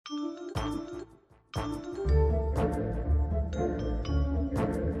Hi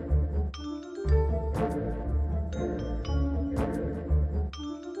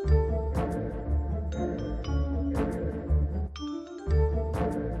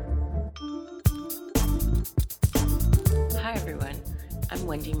everyone, I'm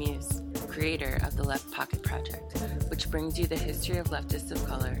Wendy Muse, creator of the Left Pocket Project, which brings you the history of leftists of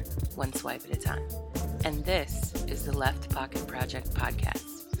color, one swipe at a time. And this is the Left Pocket Project podcast.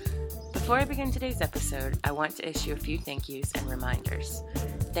 Before I begin today's episode, I want to issue a few thank yous and reminders.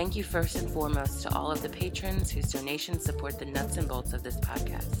 Thank you first and foremost to all of the patrons whose donations support the nuts and bolts of this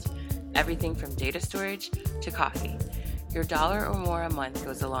podcast. Everything from data storage to coffee. Your $1 or more a month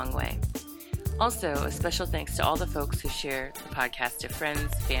goes a long way. Also, a special thanks to all the folks who share the podcast to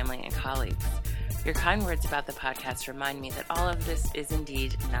friends, family, and colleagues. Your kind words about the podcast remind me that all of this is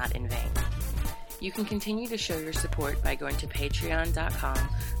indeed not in vain. You can continue to show your support by going to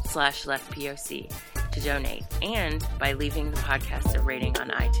patreon.com/leftpoc to donate and by leaving the podcast a rating on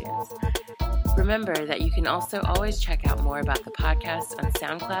iTunes. Remember that you can also always check out more about the podcast on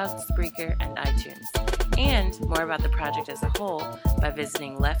SoundCloud, Spreaker, and iTunes, and more about the project as a whole by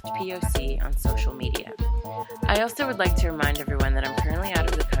visiting Left POC on social media. I also would like to remind everyone that I'm currently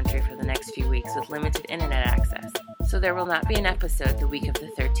out of the country for the next few weeks with limited internet access, so there will not be an episode the week of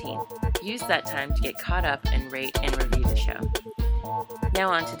the 13th. Use that time to get caught up and rate and review the show. Now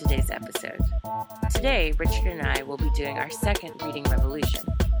on to today's episode. Today, Richard and I will be doing our second Reading Revolution,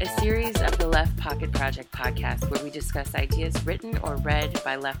 a series of the Left Pocket Project podcast where we discuss ideas written or read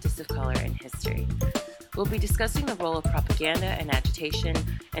by leftists of color in history. We'll be discussing the role of propaganda and agitation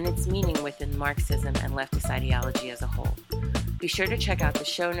and its meaning within Marxism and leftist ideology as a whole. Be sure to check out the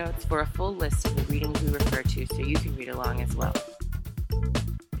show notes for a full list of the readings we refer to so you can read along as well.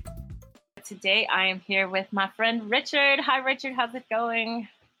 Today I am here with my friend Richard. Hi Richard, how's it going?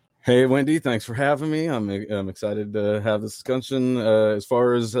 Hey Wendy, thanks for having me. I'm excited to have this discussion. As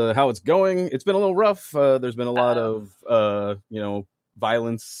far as how it's going, it's been a little rough. There's been a lot of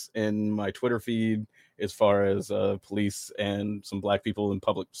violence in my Twitter feed as far as police and some Black people in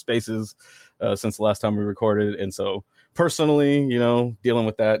public spaces since the last time we recorded. And so personally, dealing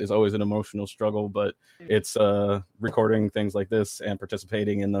with that is always an emotional struggle, but it's recording things like this and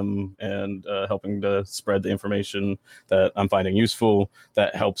participating in them and helping to spread the information that I'm finding useful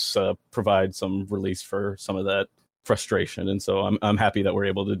that helps provide some release for some of that frustration. And so I'm happy that we're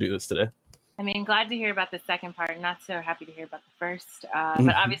able to do this today. I mean, glad to hear about the second part. Not so happy to hear about the first.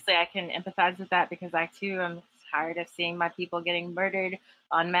 But obviously I can empathize with that because I too am tired of seeing my people getting murdered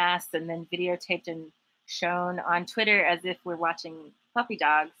en masse and then videotaped and shown on Twitter as if we're watching puppy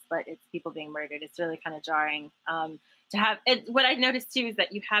dogs, but it's people being murdered. It's really kind of jarring to have it. What I noticed too is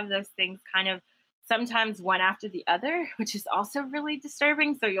that you have those things kind of sometimes one after the other, which is also really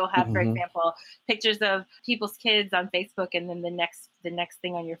disturbing. So you'll have, for example, pictures of people's kids on Facebook, and then the next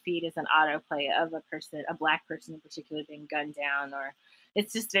thing on your feed is an autoplay of a Black person in particular, being gunned down, or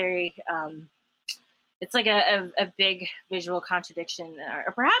it's just very it's like a big visual contradiction,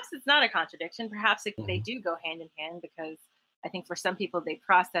 or perhaps it's not a contradiction. Perhaps they do go hand in hand, because I think for some people they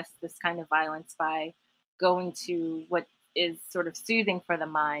process this kind of violence by going to what is sort of soothing for the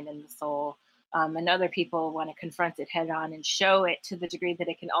mind and the soul. And other people want to confront it head on and show it to the degree that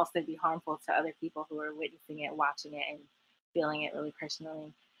it can also be harmful to other people who are witnessing it, watching it, and feeling it really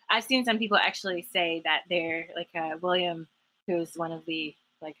personally. I've seen some people actually say that they're like William, who's one of the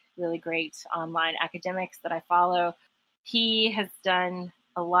really great online academics that I follow. He has done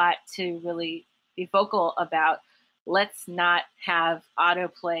a lot to really be vocal about let's not have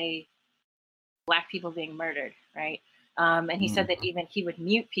autoplay Black people being murdered, right? And he said that even he would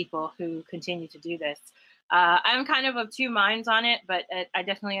mute people who continue to do this. I'm kind of two minds on it, but I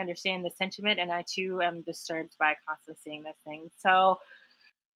definitely understand the sentiment, and I too am disturbed by constantly seeing this thing. So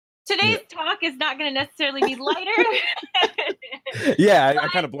today's talk is not going to necessarily be lighter. Yeah, I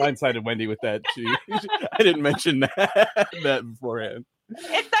kind of blindsided Wendy with that. I didn't mention that beforehand.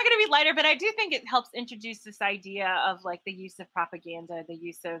 It's not going to be lighter, but I do think it helps introduce this idea of the use of propaganda, the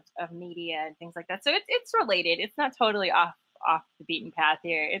use of media and things like that. So it's related. It's not totally off the beaten path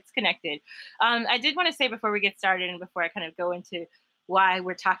here. It's connected. I did want to say before we get started and before I kind of go into why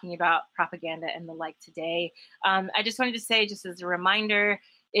we're talking about propaganda and the like today, I just wanted to say, just as a reminder,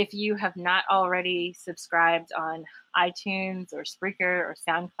 if you have not already subscribed on iTunes or Spreaker or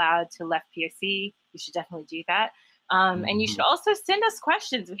SoundCloud to Left POC, you should definitely do that. And you should also send us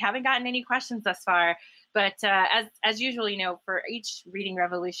questions. We haven't gotten any questions thus far, but as usual, for each reading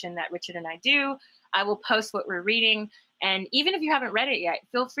revolution that Richard and I do, I will post what we're reading. And even if you haven't read it yet,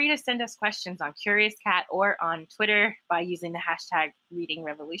 feel free to send us questions on Curious Cat or on Twitter by using the hashtag Reading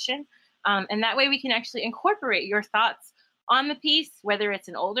Revolution. And that way we can actually incorporate your thoughts on the piece, whether it's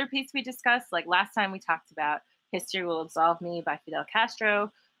an older piece we discussed, like last time we talked about History Will Absolve Me by Fidel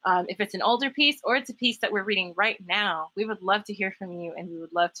Castro. If it's an older piece or it's a piece that we're reading right now, we would love to hear from you, and we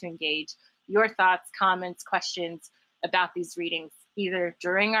would love to engage your thoughts, comments, questions about these readings, either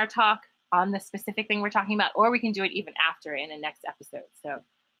during our talk on the specific thing we're talking about, or we can do it even after in the next episode. So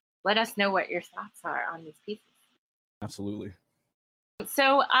let us know what your thoughts are on these pieces. Absolutely.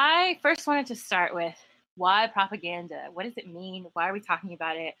 So I first wanted to start with, why propaganda? What does it mean? Why are we talking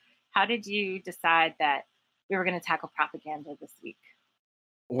about it? How did you decide that we were going to tackle propaganda this week?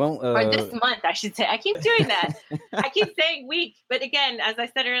 Well, or this month, I should say. I keep doing that. I keep saying week, but again, as I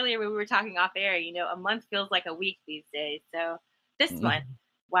said earlier when we were talking off air, a month feels like a week these days. So this month,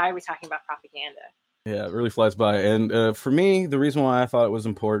 why are we talking about propaganda? Yeah, it really flies by. And for me, the reason why I thought it was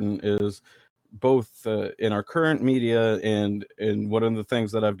important is both in our current media and one of the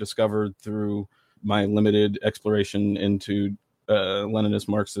things that I've discovered through my limited exploration into Leninist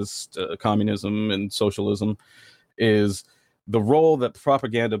Marxist communism and socialism is the role that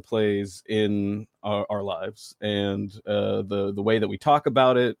propaganda plays in our lives, and the way that we talk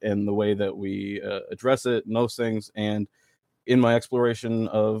about it and the way that we address it and those things. And in my exploration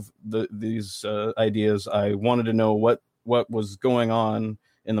of these ideas, I wanted to know what was going on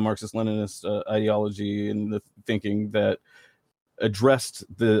in the Marxist-Leninist ideology and the thinking that addressed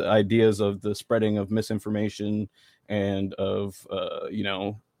the ideas of the spreading of misinformation and of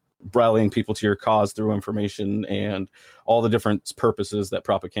rallying people to your cause through information and all the different purposes that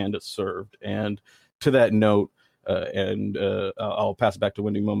propaganda served. And to that note, I'll pass it back to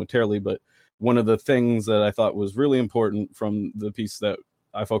Wendy momentarily, but one of the things that I thought was really important from the piece that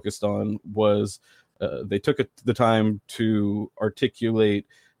I focused on was they took the time to articulate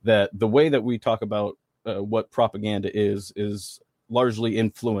that the way that we talk about what propaganda is largely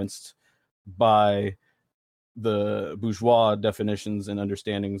influenced by the bourgeois definitions and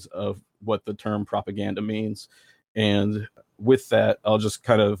understandings of what the term propaganda means. And with that, I'll just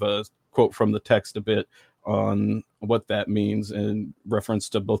kind of quote from the text a bit on what that means in reference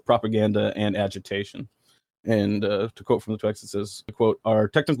to both propaganda and agitation. And to quote from the text, it says, quote, "Our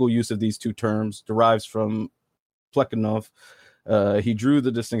technical use of these two terms derives from Plekhanov. He drew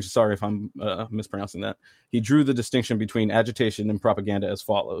the distinction," sorry if I'm mispronouncing that. "He drew the distinction between agitation and propaganda as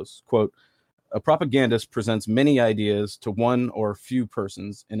follows, quote, a propagandist presents many ideas to one or a few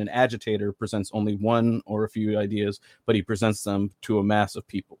persons, and an agitator presents only one or a few ideas, but he presents them to a mass of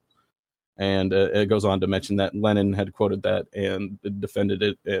people." And it goes on to mention that Lenin had quoted that and defended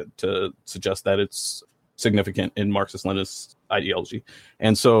it to suggest that it's significant in Marxist-Leninist ideology.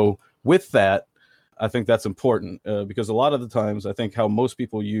 And so with that, I think that's important because a lot of the times I think how most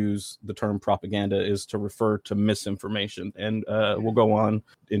people use the term propaganda is to refer to misinformation. And we'll go on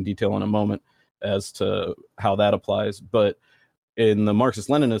in detail in a moment as to how that applies. But in the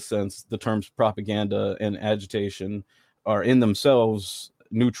Marxist-Leninist sense, the terms propaganda and agitation are in themselves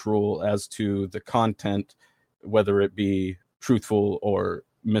neutral as to the content, whether it be truthful or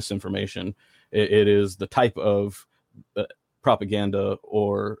misinformation. It is the type of propaganda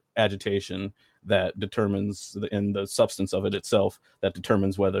or agitation that determines, in the substance of it itself, that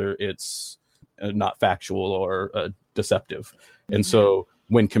determines whether it's not factual or deceptive. And so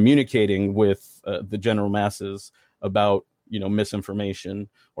when communicating with the general masses about misinformation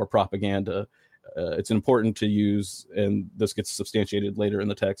or propaganda, it's important to use, and this gets substantiated later in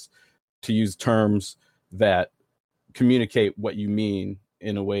the text, to use terms that communicate what you mean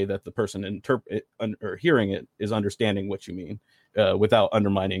in a way that the person or hearing it is understanding what you mean without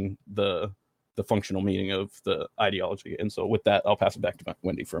undermining the functional meaning of the ideology. And so with that, I'll pass it back to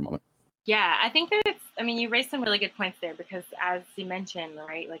Wendy for a moment. Yeah, I think that you raised some really good points there, because as you mentioned,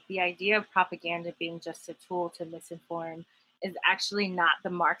 right, like the idea of propaganda being just a tool to misinform is actually not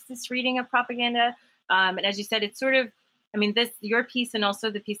the Marxist reading of propaganda. And as you said, it's sort of, your piece and also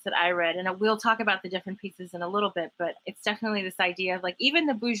the piece that I read, and we'll talk about the different pieces in a little bit, but it's definitely this idea of like even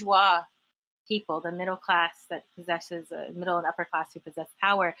the bourgeois people, the middle class that possesses middle and upper class who possess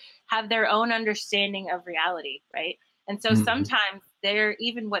power, have their own understanding of reality, right? And so sometimes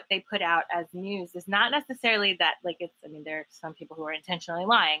even what they put out as news is not necessarily that, like, there are some people who are intentionally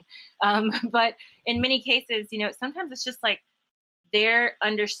lying. But in many cases, sometimes it's just like their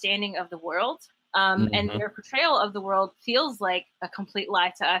understanding of the world and their portrayal of the world feels like a complete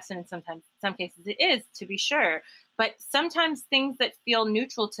lie to us. And in some cases it is, to be sure. But sometimes things that feel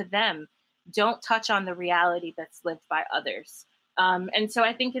neutral to them don't touch on the reality that's lived by others. And so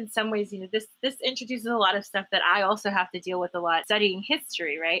I think in some ways, this introduces a lot of stuff that I also have to deal with a lot studying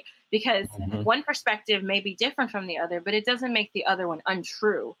history, right? Because one perspective may be different from the other, but it doesn't make the other one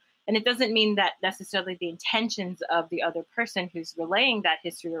untrue. And it doesn't mean that necessarily the intentions of the other person who's relaying that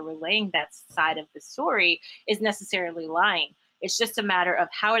history or relaying that side of the story is necessarily lying. It's just a matter of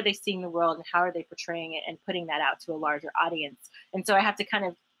how are they seeing the world and how are they portraying it and putting that out to a larger audience. And so I have to kind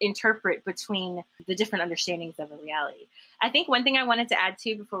of interpret between the different understandings of a reality. I think one thing I wanted to add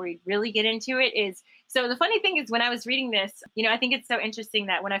too before we really get into it is, so the funny thing is when I was reading this, I think it's so interesting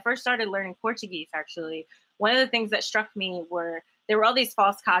that when I first started learning Portuguese, actually, one of the things that struck me were there were all these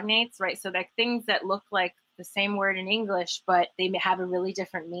false cognates, right? So like things that look like the same word in English, but they may have a really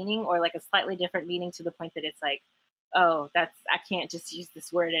different meaning or like a slightly different meaning to the point that it's like, oh, I can't just use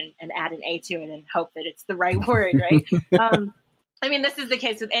this word and add an A to it and hope that it's the right word, right? I mean, this is the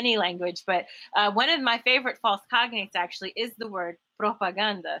case with any language, but one of my favorite false cognates actually is the word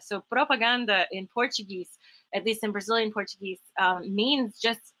propaganda. So propaganda in Portuguese, at least in Brazilian Portuguese, means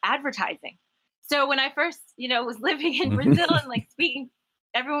just advertising. So when I first, was living in Brazil and like speaking,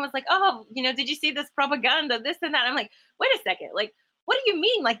 everyone was like, oh, did you see this propaganda, this and that? I'm like, wait a second, like, what do you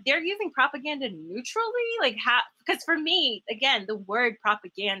mean? Like they're using propaganda neutrally? Like how? Because for me, again, the word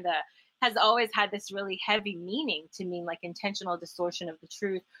propaganda has always had this really heavy meaning to mean like intentional distortion of the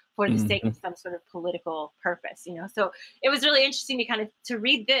truth for the sake of some sort of political purpose, So it was really interesting to kind of to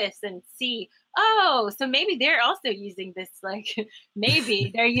read this and see, oh, so maybe they're also using this, like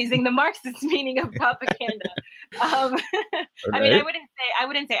maybe they're using the Marxist meaning of propaganda. I mean, I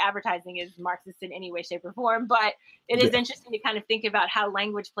wouldn't say advertising is Marxist in any way, shape, or form, but it is interesting to kind of think about how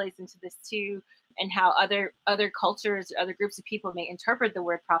language plays into this too, and how other cultures, other groups of people may interpret the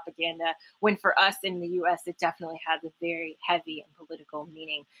word propaganda, when for us in the US, it definitely has a very heavy and political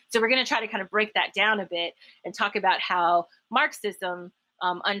meaning. So we're going to try to kind of break that down a bit and talk about how Marxism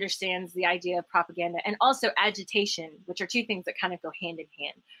understands the idea of propaganda and also agitation, which are two things that kind of go hand in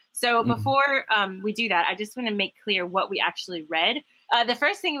hand. So before we do that, I just want to make clear what we actually read. The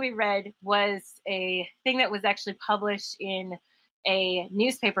first thing we read was a thing that was actually published in a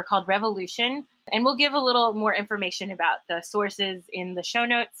newspaper called Revolution. And we'll give a little more information about the sources in the show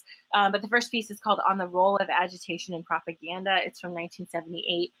notes. But the first piece is called On the Role of Agitation and Propaganda. It's from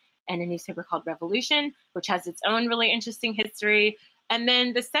 1978 and a newspaper called Revolution, which has its own really interesting history. And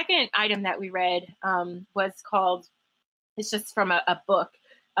then the second item that we read was called, it's just from a book,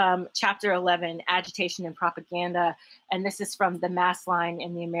 Chapter 11, Agitation and Propaganda. And this is from The Mass Line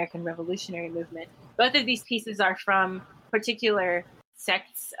in the American Revolutionary Movement. Both of these pieces are from particular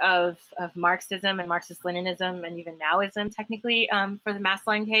sects of Marxism and Marxist-Leninism and even Maoism, technically, for the Mass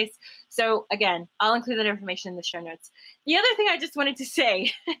Line case. So again, I'll include that information in the show notes. The other thing I just wanted to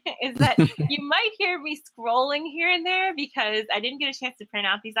say is that you might hear me scrolling here and there because I didn't get a chance to print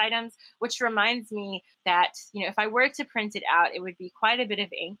out these items, which reminds me that, if I were to print it out, it would be quite a bit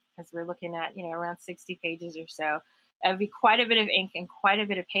of ink because we're looking at, around 60 pages or so. It would be quite a bit of ink and quite a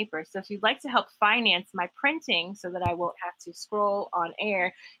bit of paper. So if you'd like to help finance my printing so that I won't have to scroll on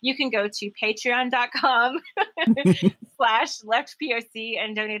air, you can go to patreon.com/LeftPOC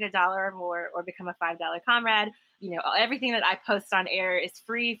and donate $1 or more or become a $5 comrade. Everything that I post on air is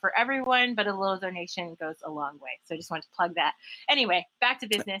free for everyone, but a little donation goes a long way. So I just wanted to plug that. Anyway, back to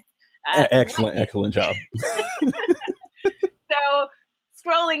business. Excellent job. So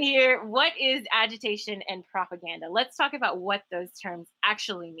scrolling here, what is agitation and propaganda? Let's talk about what those terms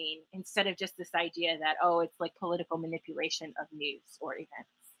actually mean instead of just this idea that, it's like political manipulation of news or events.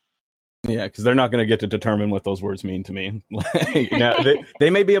 Yeah, because they're not going to get to determine what those words mean to me. Now,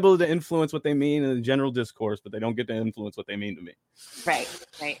 they may be able to influence what they mean in the general discourse, but they don't get to influence what they mean to me. Right.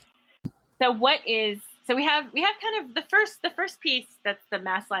 So we have kind of the first piece, that's the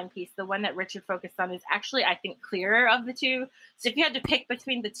Mass Line piece, the one that Richard focused on, is actually, I think, clearer of the two. So if you had to pick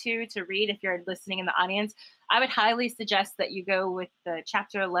between the two to read, if you're listening in the audience, I would highly suggest that you go with the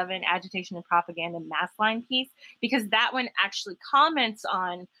Chapter 11, Agitation and Propaganda Mass Line piece, because that one actually comments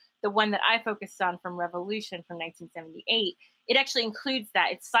on the one that I focused on from Revolution from 1978. It actually includes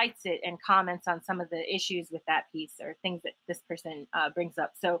that. It cites it and comments on some of the issues with that piece or things that this person brings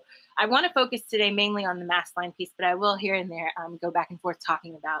up. So I want to focus today mainly on the Mass Line piece, but I will here and there go back and forth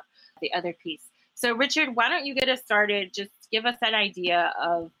talking about the other piece. So Richard, why don't you get us started? Just give us that idea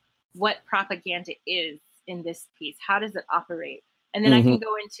of what propaganda is in this piece. How does it operate? And then I can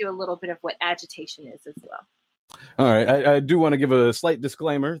go into a little bit of what agitation is as well. All right. I do want to give a slight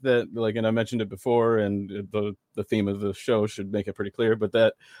disclaimer that, and I mentioned it before, and the theme of the show should make it pretty clear, but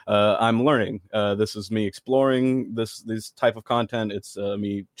that I'm learning. This is me exploring this type of content. It's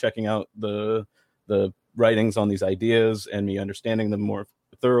me checking out the writings on these ideas and me understanding them more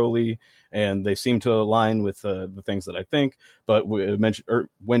thoroughly, and they seem to align with the things that I think. But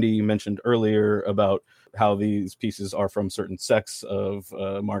Wendy mentioned earlier about how these pieces are from certain sects of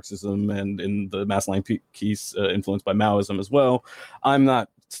Marxism, and in the Mass Line piece influenced by Maoism as well. I'm not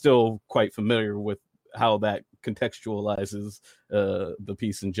still quite familiar with how that contextualizes the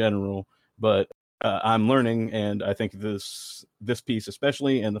piece in general, but I'm learning, and I think this piece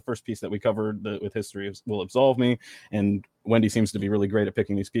especially, and the first piece that we covered with history will absolve me. And Wendy seems to be really great at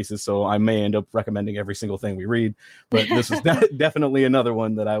picking these pieces, so I may end up recommending every single thing we read. But this is definitely another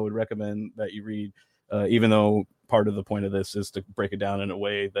one that I would recommend that you read, even though part of the point of this is to break it down in a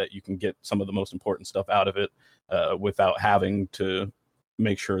way that you can get some of the most important stuff out of it without having to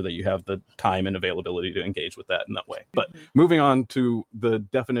make sure that you have the time and availability to engage with that in that way. But moving on to the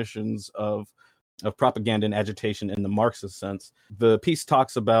definitions of propaganda and agitation in the Marxist sense, the piece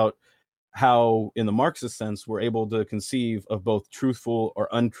talks about how, in the Marxist sense, we're able to conceive of both truthful or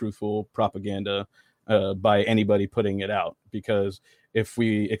untruthful propaganda by anybody putting it out. Because if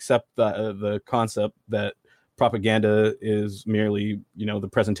we accept the concept that propaganda is merely, the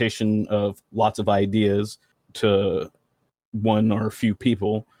presentation of lots of ideas to one or a few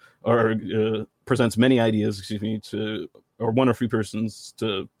people, or presents many ideas, or one or few persons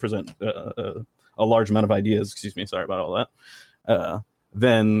to present a large amount of ideas, sorry about all that,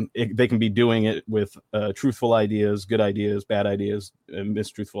 then they can be doing it with truthful ideas, good ideas, bad ideas,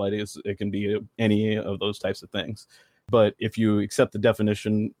 mistruthful ideas. It can be any of those types of things. But if you accept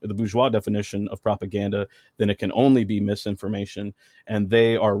the bourgeois definition of propaganda, then it can only be misinformation, and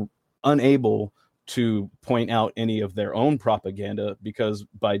they are unable to point out any of their own propaganda, because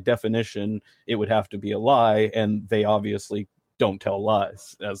by definition it would have to be a lie, and they obviously don't tell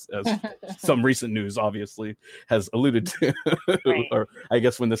lies, as some recent news obviously has alluded to. Right. Or I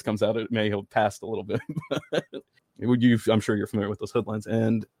guess when this comes out, it may have passed a little bit. I'm sure you're familiar with those headlines,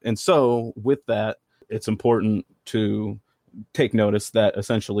 and so with that, it's important to take notice that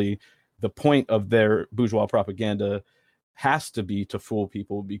essentially the point of their bourgeois propaganda has to be to fool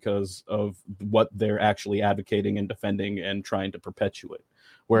people because of what they're actually advocating and defending and trying to perpetuate.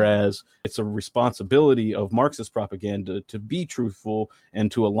 Whereas it's a responsibility of Marxist propaganda to be truthful and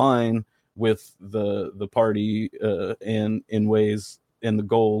to align with the party and in ways and the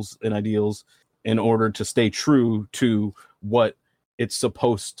goals and ideals in order to stay true to what it's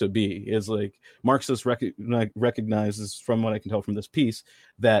supposed to be. Is like Marxists recognizes, from what I can tell from this piece,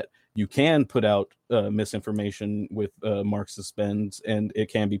 that you can put out misinformation with Marxist bends, and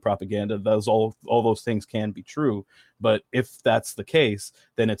it can be propaganda. All those things can be true, but if that's the case,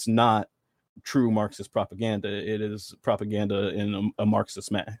 then it's not true Marxist propaganda. It is propaganda in a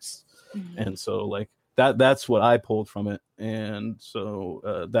Marxist mass. Mm-hmm. And so, like that's what I pulled from it, and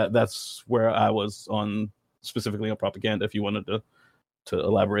so that's where I was on, specifically on propaganda. If you wanted to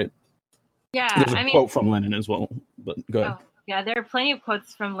elaborate. Yeah, there's a quote from Lenin as well, but go ahead. Oh, yeah, there are plenty of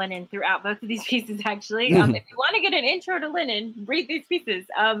quotes from Lenin throughout both of these pieces, actually. If you want to get an intro to Lenin, read these pieces.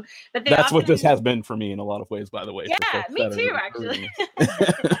 But that's what this has been for me in a lot of ways, by the way. Yeah, me too, actually.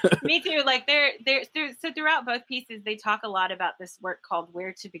 Me too. Like so throughout both pieces, they talk a lot about this work called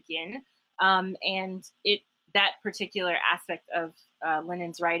Where to Begin, and that particular aspect of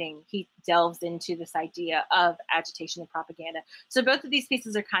Lenin's writing, he delves into this idea of agitation and propaganda. So both of these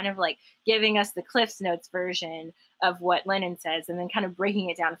pieces are kind of like giving us the Cliff's Notes version of what Lenin says, and then kind of breaking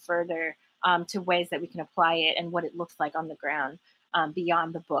it down further to ways that we can apply it and what it looks like on the ground,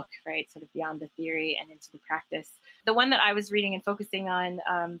 beyond the book, right? Sort of beyond the theory and into the practice. The one that I was reading and focusing on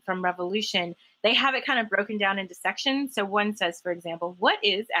from Revolution, they have it kind of broken down into sections. So one says, for example, what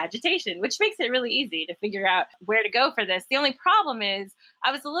is agitation? Which makes it really easy to figure out where to go for this. The only problem is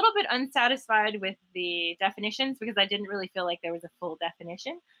I was a little bit unsatisfied with the definitions because I didn't really feel like there was a full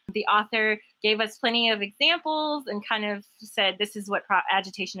definition. The author gave us plenty of examples and kind of said, this is what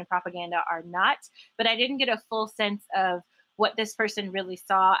agitation and propaganda are not. But I didn't get a full sense of what this person really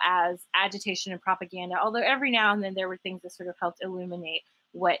saw as agitation and propaganda, although every now and then there were things that sort of helped illuminate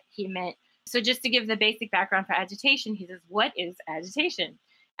what he meant. So just to give the basic background for agitation, he says, what is agitation?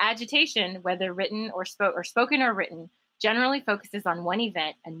 Agitation, whether written or spoken or written, generally focuses on one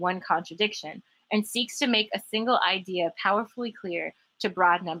event and one contradiction and seeks to make a single idea powerfully clear to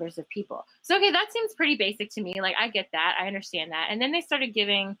broad numbers of people. So, okay, that seems pretty basic to me. Like, I get that. I understand that. And then they started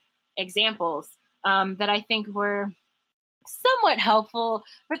giving examples that I think were somewhat helpful,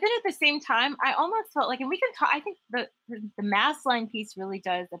 but then at the same time, I almost felt like, and we can talk, I think the Mass Line piece really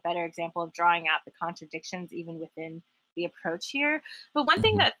does a better example of drawing out the contradictions even within the approach here. But one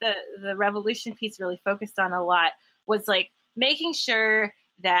thing that the Revolution piece really focused on a lot was like making sure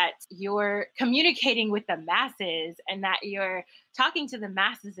that you're communicating with the masses and that you're talking to the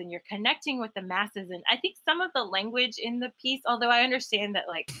masses and you're connecting with the masses. And I think some of the language in the piece, although I understand that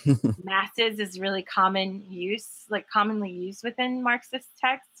like masses is really common use, like commonly used within Marxist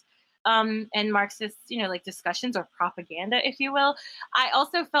texts, and Marxist, like discussions or propaganda, if you will. I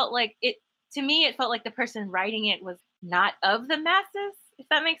also felt like to me, it felt like the person writing it was not of the masses, if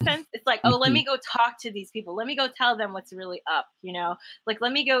that makes sense. It's like, oh, let me go talk to these people. Let me go tell them what's really up, like,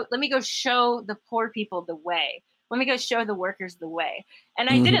 let me go show the poor people the way. Let me go show the workers the way. And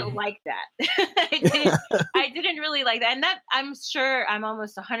I didn't like that. I didn't really like that. And that I'm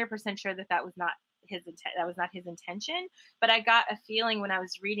almost 100% sure that was not his intent. That was not his intention. But I got a feeling when I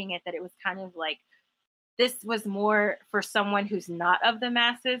was reading it that it was kind of like, this was more for someone who's not of the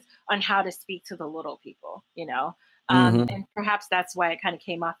masses on how to speak to the little people, and perhaps that's why it kind of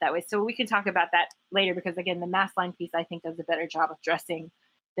came off that way. So we can talk about that later, because again, the mass line piece, I think, does a better job of addressing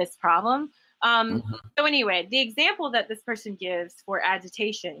this problem. So anyway, the example that this person gives for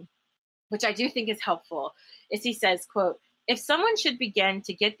agitation, which I do think is helpful, is he says, quote, if someone should begin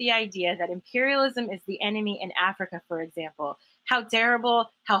to get the idea that imperialism is the enemy in Africa, for example, how terrible,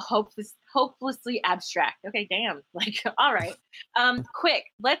 how hopelessly abstract. Okay, damn. Like, all right. Quick,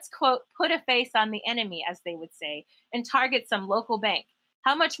 let's, quote, put a face on the enemy, as they would say, and target some local bank.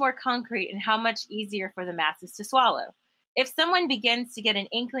 How much more concrete and how much easier for the masses to swallow. If someone begins to get an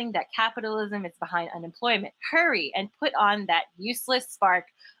inkling that capitalism is behind unemployment, hurry and put on that useless spark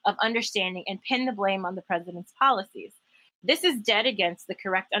of understanding and pin the blame on the president's policies. This is dead against the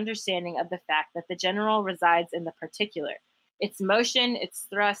correct understanding of the fact that the general resides in the particular. Its motion, its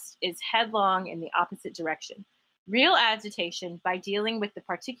thrust is headlong in the opposite direction. Real agitation, by dealing with the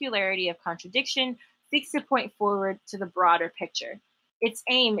particularity of contradiction, seeks to point forward to the broader picture. Its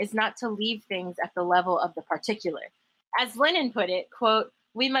aim is not to leave things at the level of the particular. As Lenin put it, quote,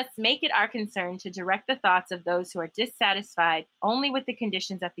 we must make it our concern to direct the thoughts of those who are dissatisfied only with the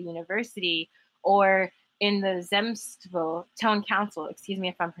conditions at the university or in the Zemstvo Town Council, excuse me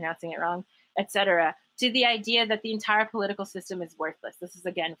if I'm pronouncing it wrong, etc., to the idea that the entire political system is worthless. This is,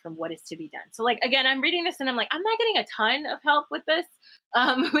 again, from What Is to Be Done. So, like, again, I'm reading this and I'm like, I'm not getting a ton of help with this,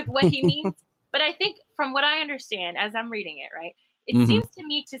 with what he means. But I think from what I understand as I'm reading it, right, it seems to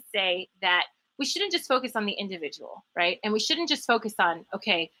me to say that we shouldn't just focus on the individual, right? And we shouldn't just focus on,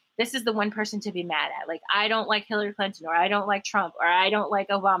 okay, this is the one person to be mad at. Like, I don't like Hillary Clinton, or I don't like Trump, or I don't like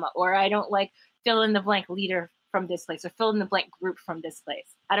Obama, or I don't like fill in the blank leader from this place, or fill in the blank group from this place.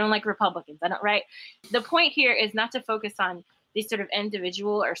 I don't like Republicans. Right? The point here is not to focus on these sort of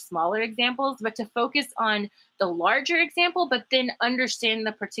individual or smaller examples, but to focus on the larger example, but then understand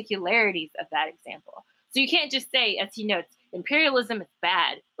the particularities of that example. So you can't just say, as he notes, imperialism is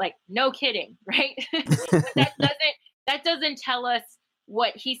bad. Like, no kidding, right? But that doesn't tell us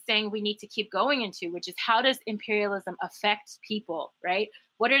what he's saying we need to keep going into, which is how does imperialism affect people, right?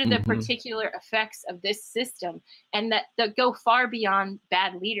 What are the particular effects of this system, and that go far beyond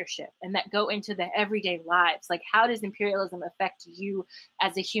bad leadership and that go into the everyday lives? Like, how does imperialism affect you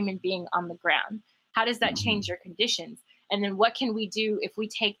as a human being on the ground? How does that change your conditions? And then what can we do if we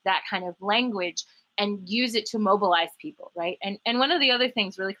take that kind of language and use it to mobilize people, right? And one of the other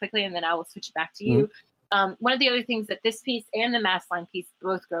things, really quickly, and then I will switch it back to you, one of the other things that this piece and the mass line piece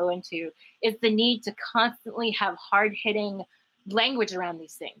both go into is the need to constantly have hard-hitting language around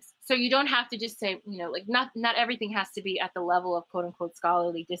these things. So you don't have to just say, like, not everything has to be at the level of quote unquote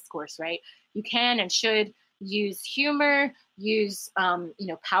scholarly discourse, right? You can and should use humor, use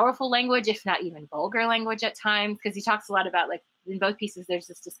powerful language, if not even vulgar language at times, because he talks a lot about, like, in both pieces, there's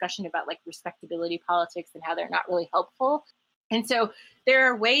this discussion about like respectability politics and how they're not really helpful. And so there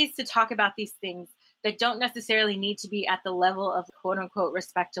are ways to talk about these things that don't necessarily need to be at the level of quote unquote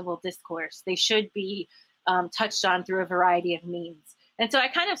respectable discourse. They should be touched on through a variety of means. And so I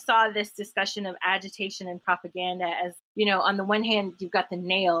kind of saw this discussion of agitation and propaganda as, on the one hand, you've got the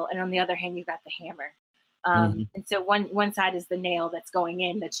nail, and on the other hand, you've got the hammer. And so one side is the nail that's going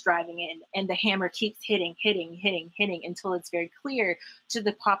in, that's driving in, and the hammer keeps hitting until it's very clear to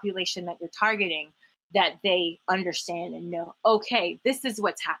the population that you're targeting that they understand and know, okay, this is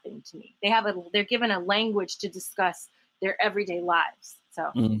what's happening to me. They're given a language to discuss their everyday lives.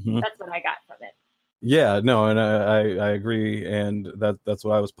 So that's what I got from it. Yeah, no, and I agree, and that's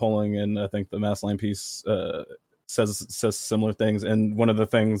what I was pulling, and I think the mass line piece says similar things. And one of the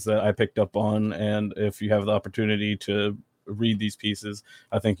things that I picked up on, and if you have the opportunity to read these pieces,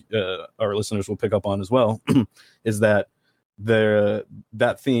 I think our listeners will pick up on as well, is that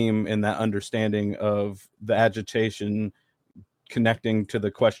that theme and that understanding of the agitation connecting to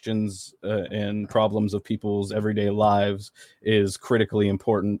the questions and problems of people's everyday lives is critically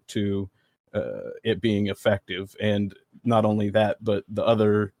important to it being effective. And not only that, but the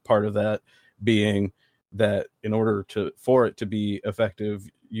other part of that being that in order for it to be effective,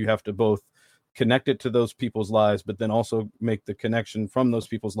 you have to both connect it to those people's lives, but then also make the connection from those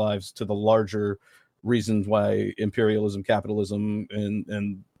people's lives to the larger reasons why imperialism, capitalism,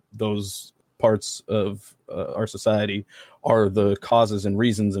 and those parts of our society are the causes and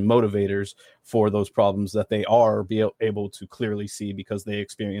reasons and motivators for those problems that they are able to clearly see because they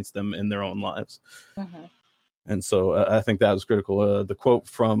experience them in their own lives. Mm-hmm. And so I think that was critical. The quote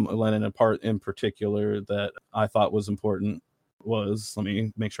from Lenin, a part in particular that I thought was important was, let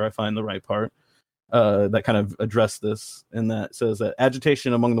me make sure I find the right part, that kind of addressed this, and that says that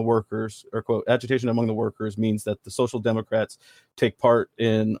agitation among the workers, or quote, agitation among the workers means that the Social Democrats take part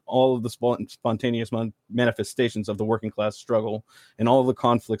in all of the spontaneous manifestations of the working class struggle and all of the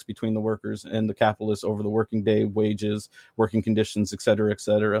conflicts between the workers and the capitalists over the working day, wages, working conditions, et cetera, et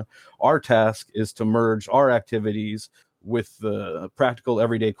cetera. Our task is to merge our activities with the practical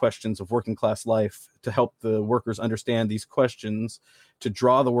everyday questions of working class life to help the workers understand these questions, to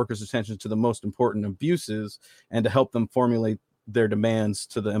draw the workers' attention to the most important abuses, and to help them formulate their demands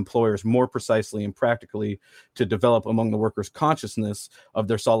to the employers more precisely and practically, to develop among the workers consciousness of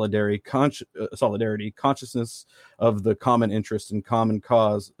their solidarity, consciousness of the common interest and common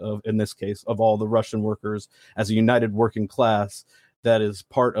cause of, in this case, of all the Russian workers as a united working class that is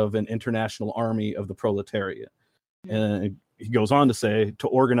part of an international army of the proletariat. And he goes on to say to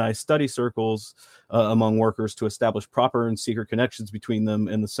organize study circles among workers, to establish proper and secret connections between them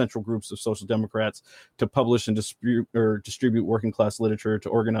and the central groups of Social Democrats, to publish and distribute working class literature, to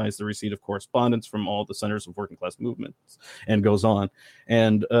organize the receipt of correspondence from all the centers of working class movements, and goes on.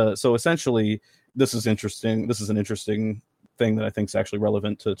 And so essentially, this is interesting. This is an interesting thing that I think is actually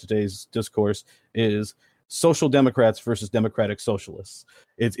relevant to today's discourse, is Social Democrats versus Democratic Socialists.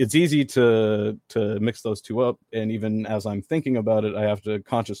 It's easy to mix those two up, and even as I'm thinking about it, I have to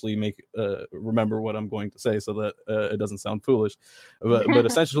consciously remember what I'm going to say so that it doesn't sound foolish. But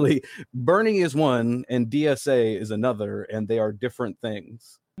essentially, Bernie is one and DSA is another, and they are different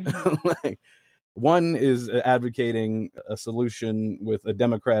things. Like, one is advocating a solution with a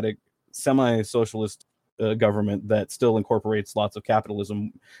democratic, semi-socialist government that still incorporates lots of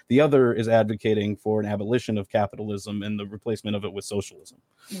capitalism. The other is advocating for an abolition of capitalism and the replacement of it with socialism.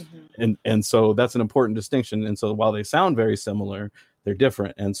 Mm-hmm. And so that's an important distinction. And so while they sound very similar, they're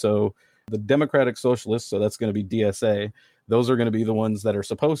different. And so the Democratic Socialists, so that's going to be DSA, those are going to be the ones that are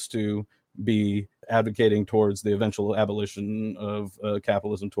supposed to be advocating towards the eventual abolition of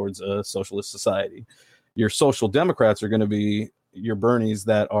capitalism, towards a socialist society. Your Social Democrats are going to be your Bernies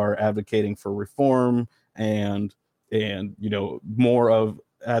that are advocating for reform and more of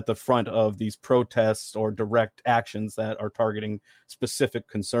at the front of these protests or direct actions that are targeting specific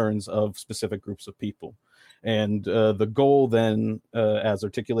concerns of specific groups of people. And the goal then, as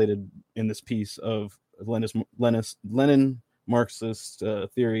articulated in this piece of Lenin Marxist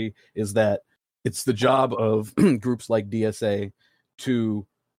theory, is that it's the job of groups like DSA to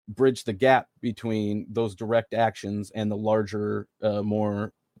bridge the gap between those direct actions and the larger,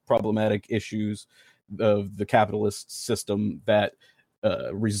 more problematic issues of the capitalist system that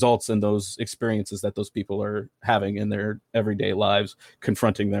results in those experiences that those people are having in their everyday lives,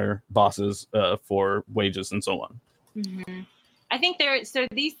 confronting their bosses for wages and so on. Mm-hmm. I think so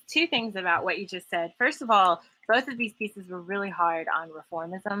these two things about what you just said. First of all, both of these pieces were really hard on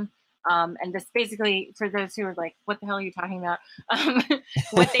reformism. And this basically, for those who are like, what the hell are you talking about?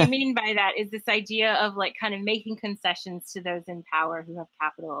 What they mean by that is this idea of like kind of making concessions to those in power who have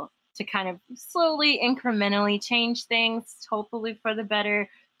capital to kind of slowly, incrementally change things, hopefully for the better,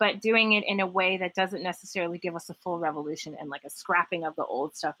 but doing it in a way that doesn't necessarily give us a full revolution and like a scrapping of the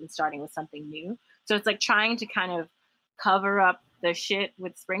old stuff and starting with something new. So it's like trying to kind of cover up the shit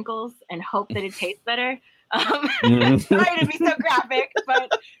with sprinkles and hope that it tastes better. Sorry to be so graphic, but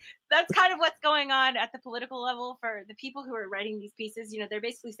that's kind of what's going on at the political level for the people who are writing these pieces. They're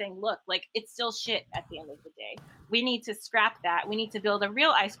basically saying, look, like, it's still shit at the end of the day. We need to scrap that. We need to build a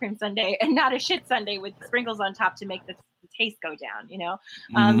real ice cream sundae and not a shit sundae with sprinkles on top to make the taste go down,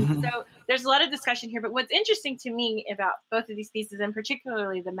 So there's a lot of discussion here. But what's interesting to me about both of these pieces, and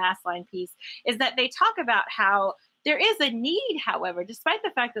particularly the mass line piece, is that they talk about how there is a need, however, despite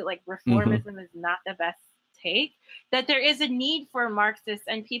the fact that like reformism is not the best take, that there is a need for Marxists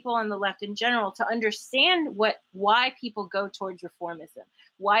and people on the left in general to understand why people go towards reformism,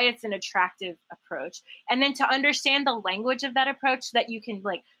 why it's an attractive approach, and then to understand the language of that approach, so that you can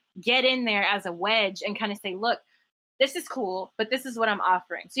like get in there as a wedge and kind of say, look, this is cool, but this is what I'm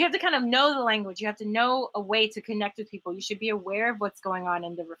offering. So you have to kind of know the language. You have to know a way to connect with people. You should be aware of what's going on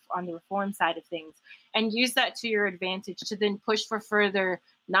in on the reform side of things, and use that to your advantage to then push for further,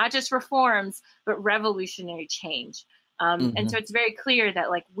 not just reforms, but revolutionary change. And so it's very clear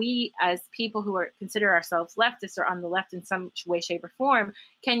that like we as people who consider ourselves leftists or on the left in some way, shape, or form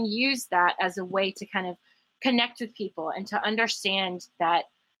can use that as a way to kind of connect with people and to understand that,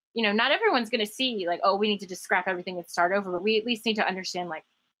 you know, not everyone's going to see like, oh, we need to just scrap everything and start over. But we at least need to understand like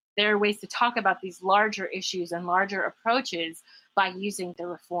there are ways to talk about these larger issues and larger approaches by using the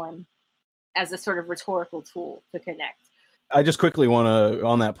reform as a sort of rhetorical tool to connect. I just quickly want to,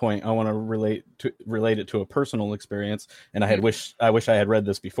 on that point, I want to relate it to a personal experience. And I wish I had read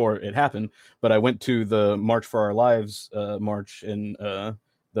this before it happened, but I went to the March for Our Lives march in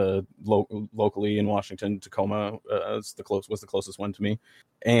locally in Washington. Tacoma was the closest one to me,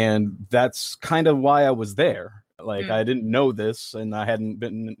 and that's kind of why I was there. Like I didn't know this, and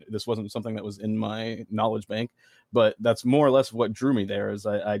this wasn't something that was in my knowledge bank, but that's more or less what drew me there. Is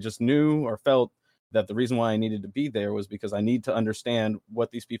I just knew or felt that the reason why I needed to be there was because I need to understand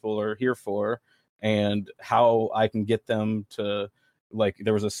what these people are here for and how I can get them to, like,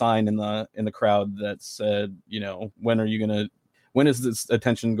 there was a sign in the crowd that said, you know, when is this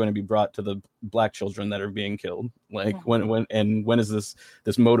attention going to be brought to the Black children that are being killed? Like when is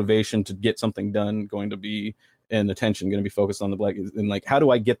this motivation to get something done going to be, and attention going to be focused on the Black, and like, how do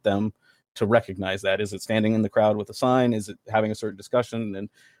I get them to recognize that? Is it standing in the crowd with a sign? Is it having a certain discussion? And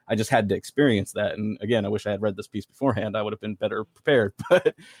I just had to experience that. And again, I wish I had read this piece beforehand. I would have been better prepared.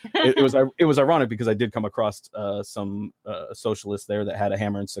 But it was ironic because I did come across some socialists there that had a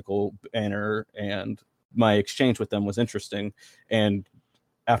hammer and sickle banner, and my exchange with them was interesting. And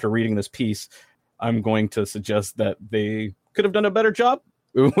after reading this piece, I'm going to suggest that they could have done a better job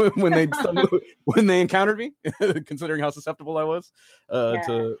when they encountered me, considering how susceptible I was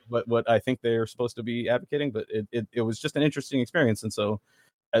to what I think they're supposed to be advocating. But it was just an interesting experience, and so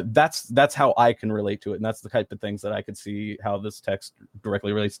that's how I can relate to it, and that's the type of things that I could see how this text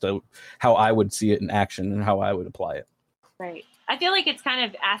directly relates to how I would see it in action and how I would apply it. Right. I feel like it's kind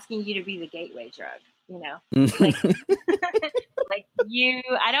of asking you to be the gateway drug, you know, like, like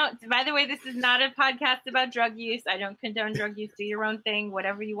I don't, by the way, this is not a podcast about drug use. I don't condone drug use. Do your own thing,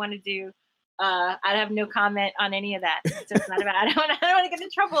 whatever you want to do. I have no comment on any of that. So it's not about, I don't want to get in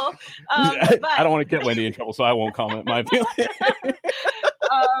trouble. But, I don't want to get Wendy in trouble, so I won't comment my opinion.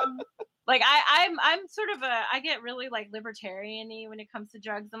 Like I'm sort of I get really like libertarian-y when it comes to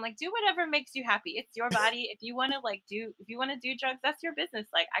drugs. I'm like, do whatever makes you happy. It's your body. If you want to do drugs, that's your business.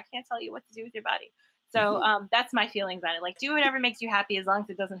 Like I can't tell you what to do with your body. So that's my feelings on it. Like, do whatever makes you happy as long as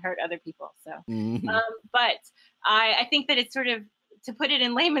it doesn't hurt other people. So, but I think that it's sort of, to put it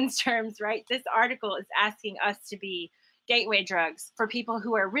in layman's terms, right? This article is asking us to be gateway drugs for people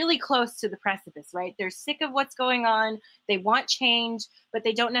who are really close to the precipice, right? They're sick of what's going on. They want change, but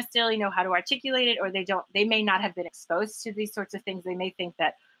they don't necessarily know how to articulate it, or they may not have been exposed to these sorts of things. They may think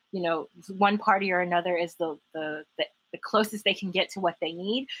that, you know, one party or another is the closest they can get to what they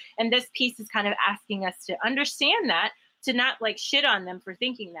need. And this piece is kind of asking us to understand that, to not like shit on them for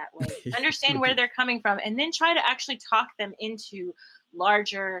thinking that way, understand where they're coming from, and then try to actually talk them into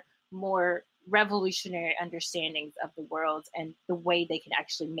larger, more revolutionary understandings of the world and the way they can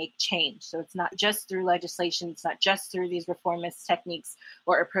actually make change. So it's not just through legislation, it's not just through these reformist techniques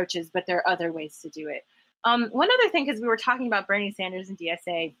or approaches, but there are other ways to do it. One other thing, because we were talking about Bernie Sanders and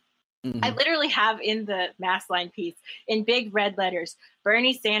DSA, I literally have in the Mass Line piece in big red letters,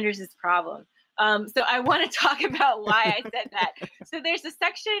 Bernie Sanders' problem. So I want to talk about why I said that. So there's a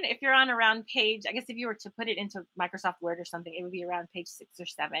section, if you're on around page, I guess if you were to put it into Microsoft Word or something, it would be around page 6 or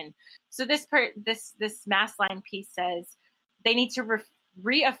 7. So this Mass Line piece says they need to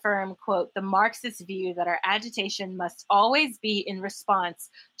reaffirm, quote, the Marxist view that our agitation must always be in response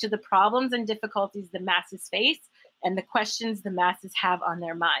to the problems and difficulties the masses face and the questions the masses have on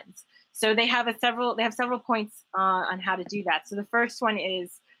their minds. So they have several points on how to do that. So the first one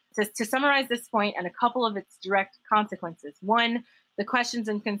is to summarize this point and a couple of its direct consequences. One, the questions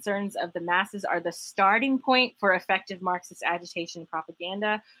and concerns of the masses are the starting point for effective Marxist agitation and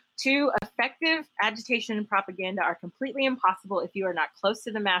propaganda. Two, effective agitation and propaganda are completely impossible if you are not close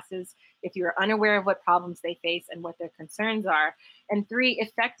to the masses, if you are unaware of what problems they face and what their concerns are. And three,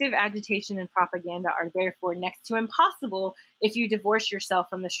 effective agitation and propaganda are therefore next to impossible if you divorce yourself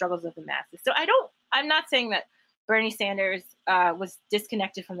from the struggles of the masses. So I'm not saying that Bernie Sanders was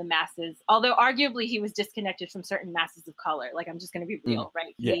disconnected from the masses, although arguably he was disconnected from certain masses of color. Like, I'm just going to be real,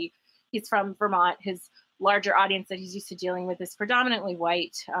 right? Yeah. He's from Vermont. His larger audience that he's used to dealing with is predominantly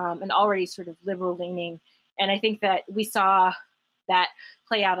white and already sort of liberal leaning. And I think that we saw that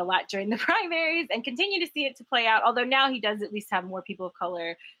play out a lot during the primaries and continue to see it to play out. Although now he does at least have more people of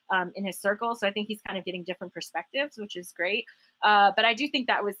color in his circle. So I think he's kind of getting different perspectives, which is great. But I do think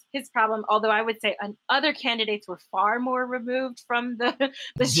that was his problem. Although I would say other candidates were far more removed from the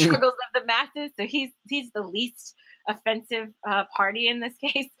struggles of the masses. So he's the least offensive party in this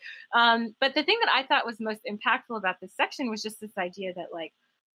case. But the thing that I thought was most impactful about this section was just this idea that, like,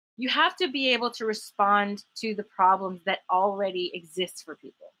 you have to be able to respond to the problems that already exist for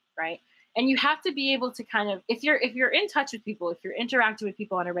people, right? And you have to be able to kind of, if you're in touch with people, if you're interacting with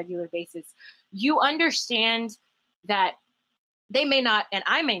people on a regular basis, you understand that they may not, and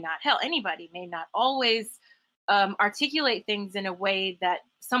I may not, hell, anybody may not always articulate things in a way that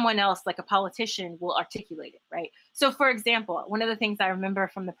someone else, like a politician, will articulate it, right? So for example, one of the things I remember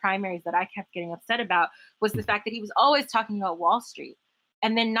from the primaries that I kept getting upset about was the fact that he was always talking about Wall Street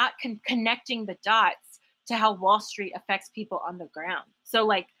and then not connecting the dots to how Wall Street affects people on the ground. So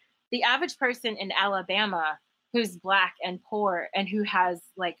like the average person in Alabama who's Black and poor and who has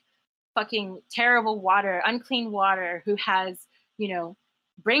like fucking terrible water, unclean water, who has,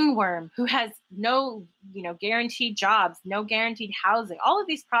 ringworm, who has no, guaranteed jobs, no guaranteed housing, all of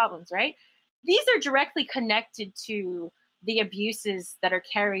these problems, right? These are directly connected to the abuses that are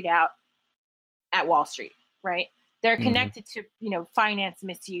carried out at Wall Street, right? They're connected to, finance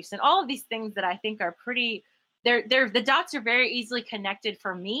misuse and all of these things that I think are pretty, the dots are very easily connected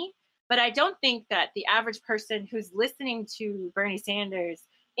for me, but I don't think that the average person who's listening to Bernie Sanders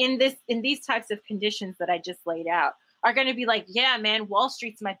in these types of conditions that I just laid out are going to be like, yeah, man, Wall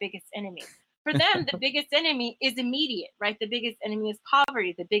Street's my biggest enemy. For them, the biggest enemy is immediate, right? The biggest enemy is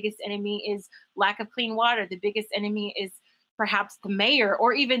poverty. The biggest enemy is lack of clean water. The biggest enemy is perhaps the mayor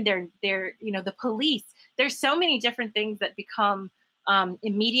or even their the police. There's so many different things that become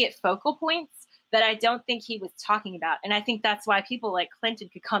immediate focal points that I don't think he was talking about. And I think that's why people like Clinton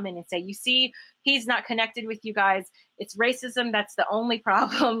could come in and say, you see, he's not connected with you guys. It's racism. That's the only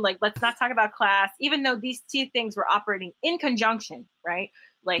problem. Like, let's not talk about class, even though these two things were operating in conjunction, right?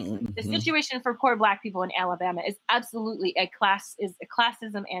 Like the situation for poor Black people in Alabama is absolutely a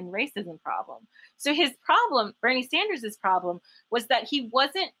classism and racism problem. So his problem, Bernie Sanders' problem, was that he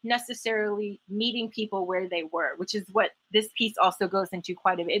wasn't necessarily meeting people where they were, which is what this piece also goes into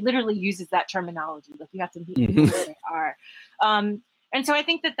quite a bit. It literally uses that terminology, like you have to meet people where they are. And so I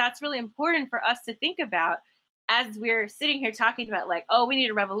think that that's really important for us to think about as we're sitting here talking about like, oh, we need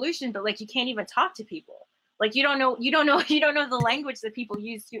a revolution, but like you can't even talk to people. Like you don't know the language that people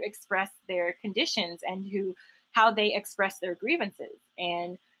use to express their conditions and how they express their grievances.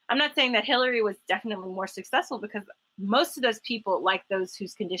 And I'm not saying that Hillary was definitely more successful because most of those people, like those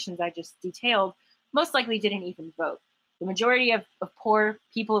whose conditions I just detailed, most likely didn't even vote. The majority of poor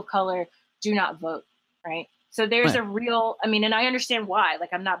people of color do not vote, right? So there's a real, and I understand why, like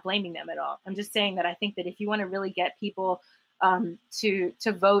I'm not blaming them at all. I'm just saying that I think that if you want to really get people to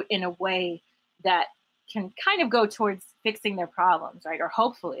vote in a way that can kind of go towards fixing their problems, right? Or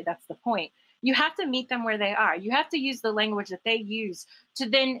hopefully that's the point. You have to meet them where they are. You have to use the language that they use to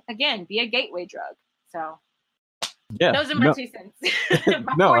then, again, be a gateway drug. So yeah, those are my 2 cents.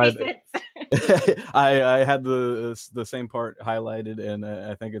 My 40 cents. I had the same part highlighted, and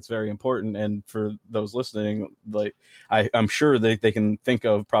I think it's very important. And for those listening, like I'm sure they can think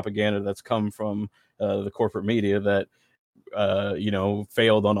of propaganda that's come from the corporate media that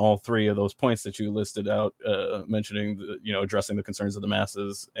failed on all 3 of those points that you listed out, mentioning addressing the concerns of the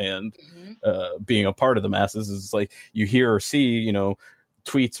masses and being a part of the masses. Is like you hear or see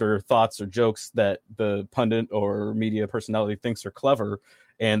tweets or thoughts or jokes that the pundit or media personality thinks are clever,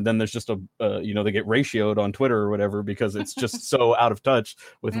 and then there's just they get ratioed on Twitter or whatever because it's just so out of touch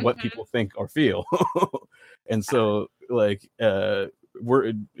with what people think or feel. And so like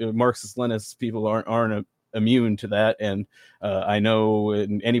we're Marxist-Leninist people aren't immune to that. And I know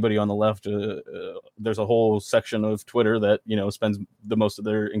anybody on the left, there's a whole section of Twitter that spends the most of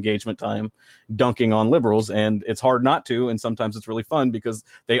their engagement time dunking on liberals, and it's hard not to. And sometimes it's really fun because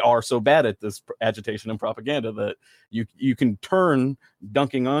they are so bad at this agitation and propaganda that you can turn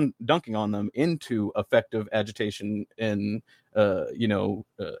dunking on them into effective agitation and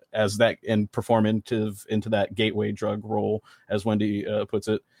as that and perform into that gateway drug role, as Wendy puts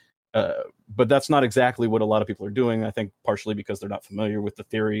it. But that's not exactly what a lot of people are doing. I think partially because they're not familiar with the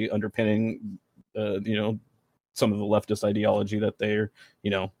theory underpinning, some of the leftist ideology that they're,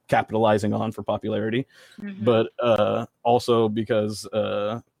 capitalizing on for popularity. But also because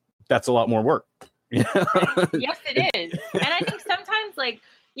that's a lot more work. Yes, it is. And I think sometimes like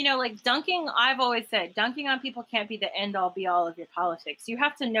dunking, I've always said, dunking on people can't be the end all be all of your politics. You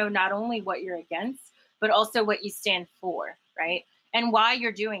have to know not only what you're against, but also what you stand for, right? And why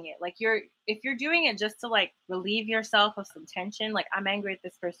you're doing it. Like if you're doing it just to like relieve yourself of some tension, like I'm angry at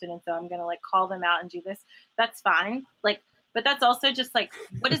this person and so I'm gonna like call them out and do this, that's fine. Like, but that's also just like,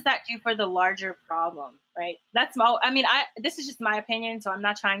 what does that do for the larger problem, right? That's small. I mean, this is just my opinion, so I'm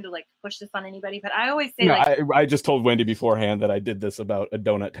not trying to like push this on anybody, but I always say I just told Wendy beforehand that I did this about a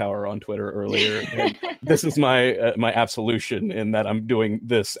donut tower on Twitter earlier. And this is my my absolution in that I'm doing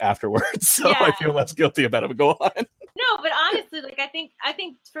this afterwards, so yeah. I feel less guilty about it. But go on. No, but honestly, like I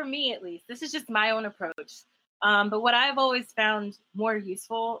think for me at least, this is just my own approach. But what I've always found more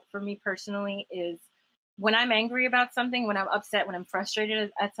useful for me personally is when I'm angry about something, when I'm upset, when I'm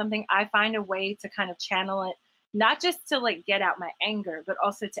frustrated at something, I find a way to kind of channel it, not just to like get out my anger, but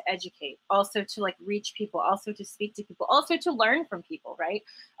also to educate, also to like reach people, also to speak to people, also to learn from people, right?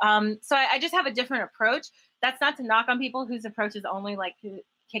 So I just have a different approach. That's not to knock on people whose approach is only like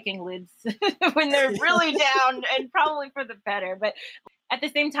kicking lids when they're really down, and probably for the better. But at the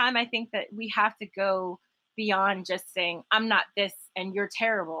same time, I think that we have to go beyond just saying, I'm not this and you're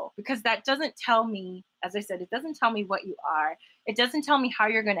terrible, because that doesn't tell me, as I said, it doesn't tell me what you are. It doesn't tell me how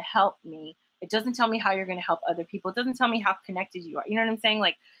you're going to help me. It doesn't tell me how you're going to help other people. It doesn't tell me how connected you are. You know what I'm saying?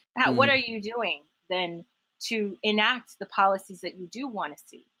 Like, what are you doing then to enact the policies that you do want to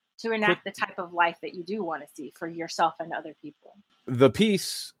see, to enact the type of life that you do want to see for yourself and other people? The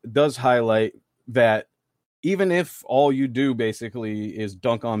piece does highlight that even if all you do basically is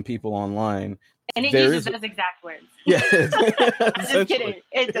dunk on people online, and it uses those exact words. Yeah, just kidding.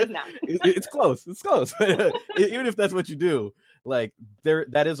 It does not. It's close. It's close. Even if that's what you do, like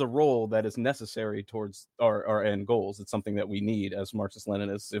that is a role that is necessary towards our end goals. It's something that we need as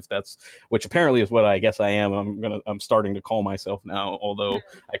Marxist-Leninists, if that's, which apparently is what I guess I am. I'm starting to call myself now, although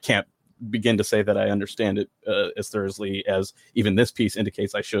I can't begin to say that I understand it as thoroughly as even this piece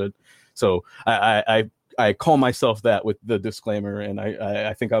indicates I should. So I call myself that with the disclaimer, and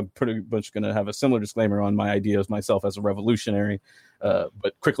I think I'm pretty much going to have a similar disclaimer on my ideas myself as a revolutionary.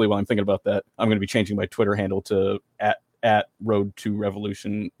 But quickly, while I'm thinking about that, I'm going to be changing my Twitter handle to at Road to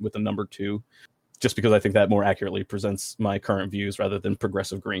Revolution with the number 2, just because I think that more accurately presents my current views rather than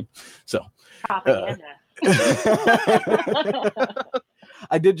progressive green. So, propaganda.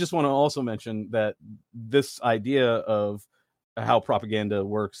 I did just want to also mention that this idea of how propaganda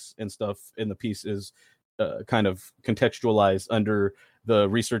works and stuff in the piece is kind of contextualized under the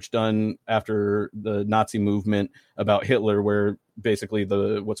research done after the Nazi movement about Hitler, where basically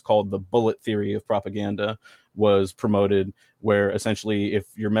what's called the bullet theory of propaganda was promoted, where essentially if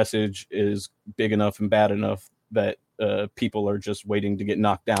your message is big enough and bad enough that people are just waiting to get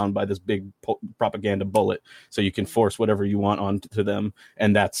knocked down by this big propaganda bullet, so you can force whatever you want onto them.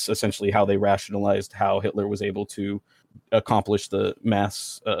 And that's essentially how they rationalized how Hitler was able to accomplish the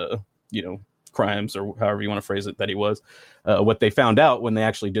mass, crimes, or however you want to phrase it, that he was. What they found out when they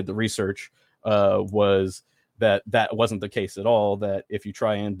actually did the research was that wasn't the case at all, that if you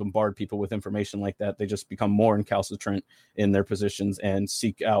try and bombard people with information like that, they just become more recalcitrant in their positions and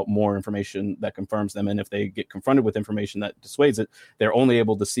seek out more information that confirms them. And if they get confronted with information that dissuades it, they're only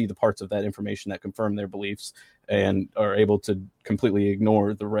able to see the parts of that information that confirm their beliefs and are able to completely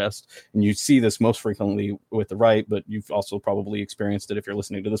ignore the rest. And you see this most frequently with the right, but you've also probably experienced it if you're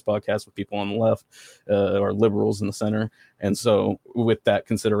listening to this podcast with people on the left or liberals in the center. And so with that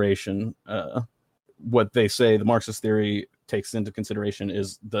consideration, what they say the Marxist theory takes into consideration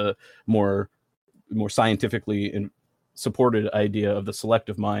is the more scientifically supported idea of the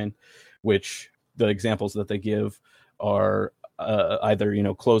selective mind, which the examples that they give are either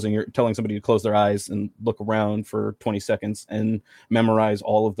telling somebody to close their eyes and look around for 20 seconds and memorize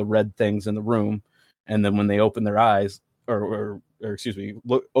all of the red things in the room, and then when they open their eyes open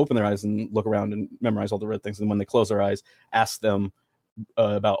their eyes and look around and memorize all the red things, and when they close their eyes, ask them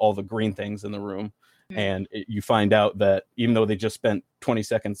about all the green things in the room. And you find out that even though they just spent 20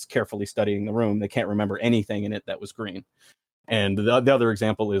 seconds carefully studying the room, they can't remember anything in it that was green. And the other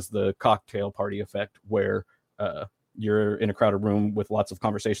example is the cocktail party effect, where you're in a crowded room with lots of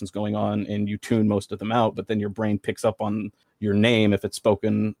conversations going on and you tune most of them out, but then your brain picks up on your name if it's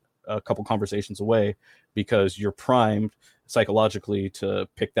spoken a couple conversations away, because you're primed psychologically to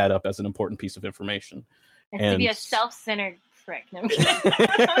pick that up as an important piece of information. And to be a self-centered prick. No,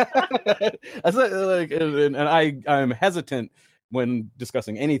 I'm hesitant when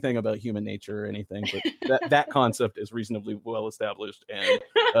discussing anything about human nature or anything, but that concept is reasonably well established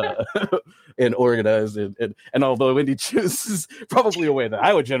and organized, and although Wendy chooses probably a way that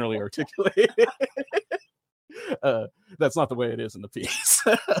I would generally articulate, that's not the way it is in the piece.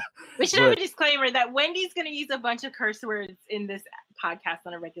 We should have a disclaimer that Wendy's going to use a bunch of curse words in this podcast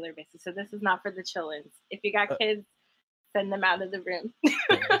on a regular basis. So this is not for the chillins. If you got kids, send them out of the room.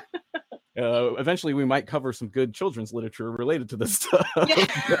 Eventually, we might cover some good children's literature related to this stuff. Okay,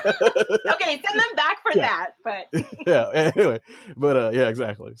 send them back for that. But anyway, but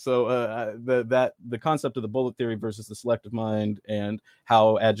exactly. So the concept of the bullet theory versus the selective mind and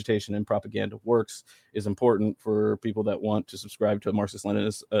how agitation and propaganda works is important for people that want to subscribe to a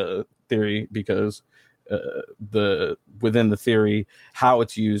Marxist-Leninist theory, because within the theory, how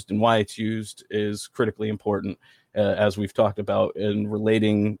it's used and why it's used is critically important, as we've talked about in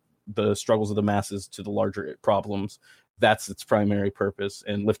relating the struggles of the masses to the larger problems. That's its primary purpose,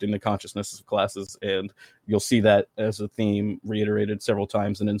 and lifting the consciousness of classes. And you'll see that as a theme reiterated several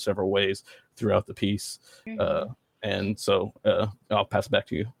times and in several ways throughout the piece. And so I'll pass it back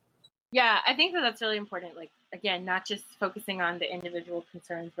to you. Yeah, I think that's really important. Like, again, not just focusing on the individual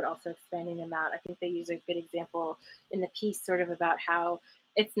concerns, but also expanding them out. I think they use a good example in the piece sort of about how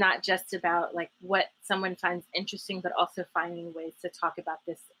it's not just about like what someone finds interesting, but also finding ways to talk about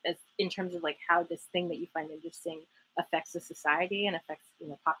this as in terms of like how this thing that you find interesting affects the society and affects,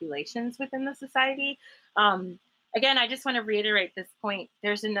 populations within the society. Again, I just want to reiterate this point.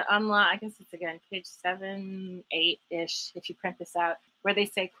 There's an online, I guess it's again, page 7, 8-ish, if you print this out, where they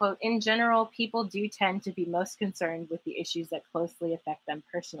say, quote, in general, people do tend to be most concerned with the issues that closely affect them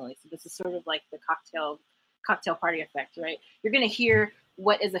personally. So this is sort of like the cocktail party effect, right? You're going to hear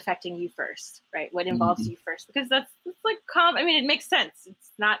what is affecting you first, right? What involves you first, because that's like it makes sense.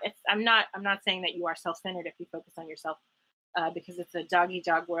 I'm not saying that you are self-centered if you focus on yourself, because it's a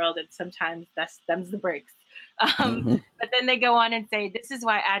dog-eat-dog world, and sometimes them's the breaks. But then they go on and say, this is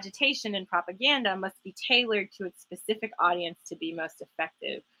why agitation and propaganda must be tailored to its specific audience to be most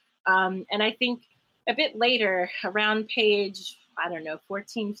effective. And I think a bit later, around page,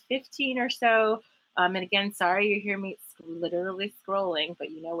 14, 15 or so, and again, sorry you hear me literally scrolling,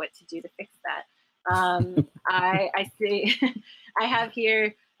 but you know what to do to fix that. I see, I have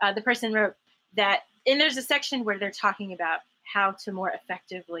here, the person wrote that, and there's a section where they're talking about how to more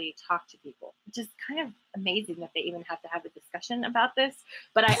effectively talk to people, which is kind of amazing that they even have to have a discussion about this,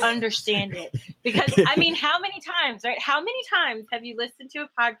 but I understand it, because how many times, right? How many times have you listened to a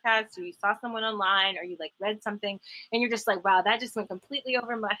podcast, or you saw someone online, or you like read something and you're just like, wow, that just went completely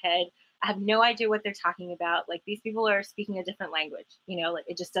over my head. I have no idea what they're talking about. Like, these people are speaking a different language, like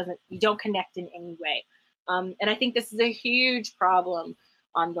it just doesn't, you don't connect in any way. And I think this is a huge problem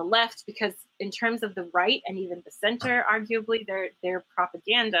on the left, because in terms of the right and even the center, arguably their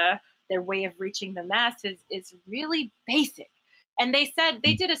propaganda, their way of reaching the masses is really basic. And they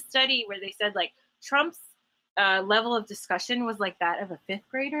did a study where they said like Trump's level of discussion was like that of a 5th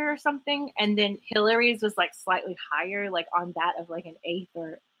grader or something, and then Hillary's was like slightly higher, like on that of like an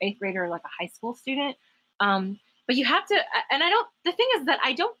 8th grader or like a high school student. But you have to, and the thing is that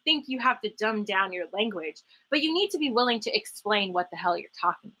I don't think you have to dumb down your language, but you need to be willing to explain what the hell you're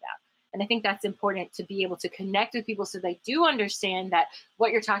talking about. And I think that's important, to be able to connect with people so they do understand that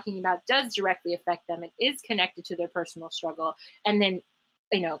what you're talking about does directly affect them. It is connected to their personal struggle, and then,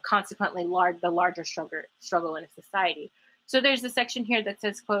 consequently the larger struggle in a society. So there's a section here that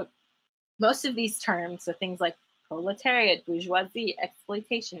says, quote, most of these terms, so things like proletariat, bourgeoisie,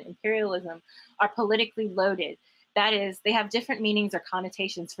 exploitation, imperialism, are politically loaded. That is, they have different meanings or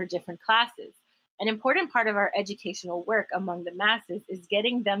connotations for different classes. An important part of our educational work among the masses is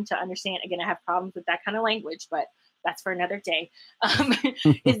getting them to understand, again, I have problems with that kind of language, but that's for another day,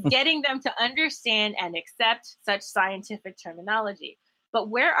 is getting them to understand and accept such scientific terminology. But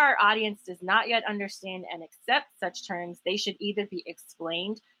where our audience does not yet understand and accept such terms, they should either be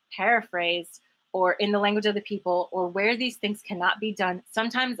explained, paraphrased, or in the language of the people, or where these things cannot be done,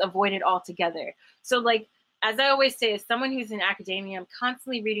 sometimes avoided altogether. So like, as I always say, as someone who's in academia, I'm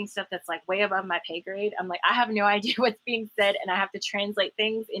constantly reading stuff that's like way above my pay grade. I'm like, I have no idea what's being said, and I have to translate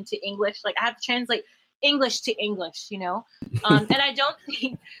things into English. Like, I have to translate English to English, And I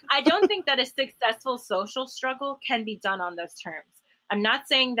don't think that a successful social struggle can be done on those terms. I'm not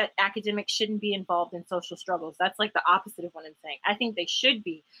saying that academics shouldn't be involved in social struggles. That's like the opposite of what I'm saying. I think they should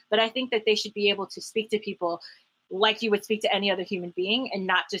be, but I think that they should be able to speak to people like you would speak to any other human being, and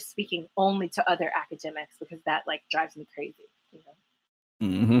not just speaking only to other academics, because that like drives me crazy.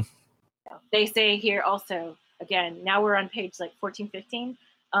 They say here also, again, now we're on page like 14, 15.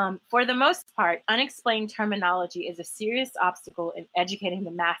 For the most part, unexplained terminology is a serious obstacle in educating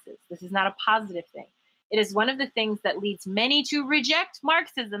the masses. This is not a positive thing. It is one of the things that leads many to reject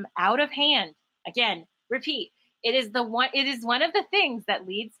Marxism out of hand. Again, repeat. It is one of the things that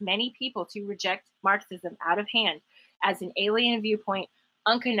leads many people to reject Marxism out of hand as an alien viewpoint,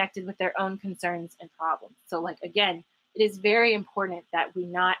 unconnected with their own concerns and problems. So like, again, it is very important that we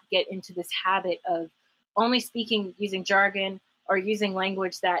not get into this habit of only speaking using jargon or using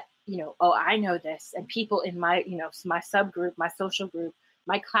language that, oh, I know this, and people in my, my subgroup, my social group,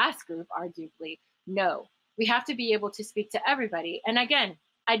 my class group, arguably, no. We have to be able to speak to everybody. And again,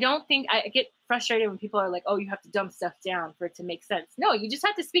 I don't think I get frustrated when people are like, oh, you have to dumb stuff down for it to make sense. No, you just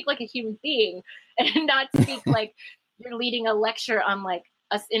have to speak like a human being and not speak like you're leading a lecture on like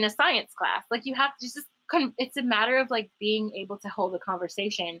us in a science class. Like you have to just, it's a matter of like being able to hold a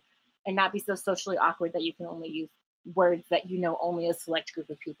conversation and not be so socially awkward that you can only use words that only a select group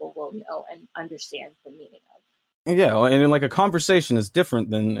of people will know and understand the meaning of. Yeah, and like a conversation is different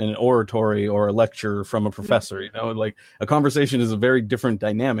than an oratory or a lecture from a professor. Like a conversation is a very different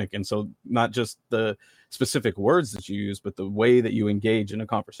dynamic, and so not just the specific words that you use, but the way that you engage in a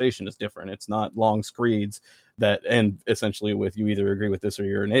conversation is different. It's not long screeds that end essentially with you either agree with this or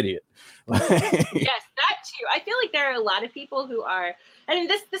you're an idiot. Yes, that too. I feel like there are a lot of people who are, and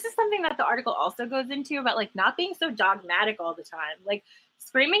this is something that the article also goes into about like not being so dogmatic all the time. Like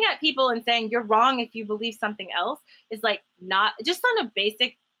screaming at people and saying you're wrong if you believe something else is like not just on a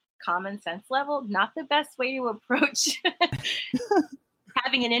basic common sense level, not the best way to approach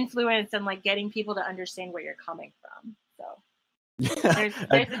having an influence and like getting people to understand where you're coming from. So there's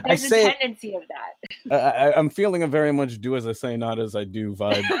a tendency of that. I'm feeling a very much do as I say, not as I do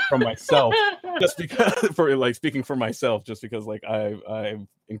vibe from myself, just because for like speaking for myself, just because like I'm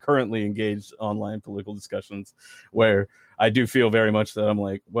currently engaged online political discussions where I do feel very much that I'm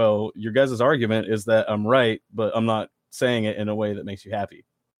like, well, your guys' argument is that I'm right, but I'm not saying it in a way that makes you happy.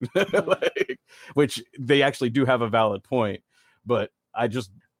 Like, which they actually do have a valid point, but I just,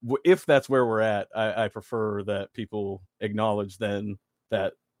 if that's where we're at, I prefer that people acknowledge then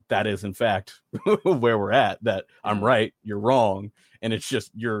that is in fact where we're at, that I'm right, you're wrong, and it's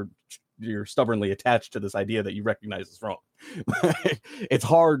just you're stubbornly attached to this idea that you recognize is wrong. It's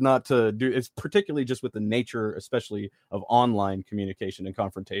hard not to do. It's particularly just with the nature, especially of online communication and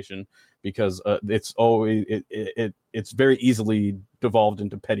confrontation, because it's always it's very easily devolved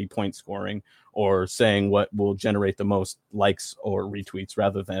into petty point scoring or saying what will generate the most likes or retweets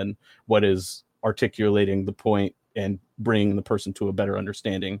rather than what is articulating the point and bringing the person to a better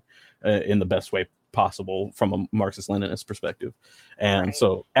understanding in the best way possible from a Marxist-Leninist perspective. And right.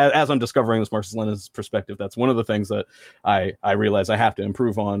 So as I'm discovering this Marxist-Leninist perspective, that's one of the things that I realize I have to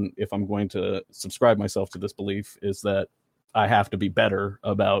improve on if I'm going to subscribe myself to this belief, is that I have to be better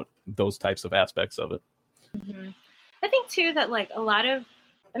about those types of aspects of it. Mm-hmm. I think too that like a lot of,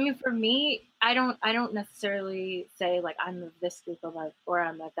 I mean, for me, I don't necessarily say like I'm of this group or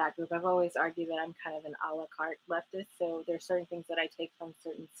I'm of that group. I've always argued that I'm kind of an a la carte leftist. So there's certain things that I take from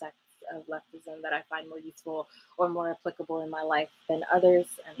certain sects of leftism that I find more useful or more applicable in my life than others.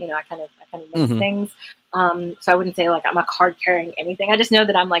 And I kind of mix things. So I wouldn't say like I'm a card carrying anything. I just know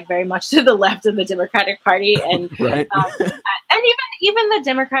that I'm like very much to the left of the Democratic Party, and right. And even the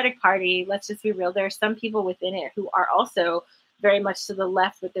Democratic Party, let's just be real, there are some people within it who are also very much to the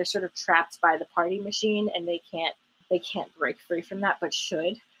left, but they're sort of trapped by the party machine and they can't break free from that, but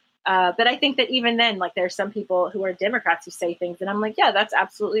should. But I think that even then, like there are some people who are Democrats who say things and I'm like, yeah, that's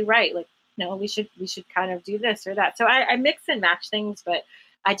absolutely right. Like, we should kind of do this or that. So I mix and match things, but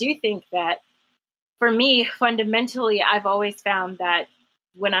I do think that for me, fundamentally, I've always found that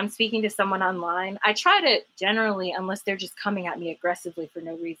when I'm speaking to someone online, I try to generally, unless they're just coming at me aggressively for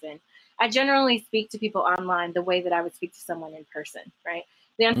no reason, I generally speak to people online the way that I would speak to someone in person, right?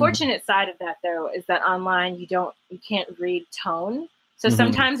 The unfortunate side of that, though, is that online you can't read tone. So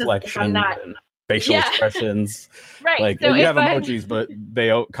sometimes if I'm not facial expressions, right? Like so you have emojis, but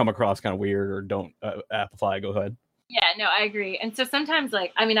they come across kind of weird or don't apply. Go ahead. Yeah, no, I agree. And so sometimes,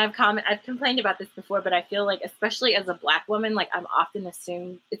 like, I mean, I've complained about this before, but I feel like, especially as a Black woman, like I'm often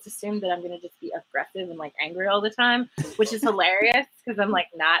assumed that I'm going to just be aggressive and like angry all the time, which is hilarious because I'm like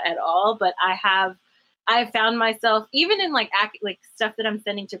not at all. But I've found myself even in like stuff that I'm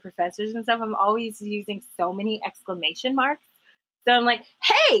sending to professors and stuff, I'm always using so many exclamation marks. So I'm like,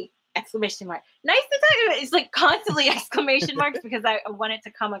 hey, exclamation mark. Nice to talk about. It's like constantly exclamation marks because I want it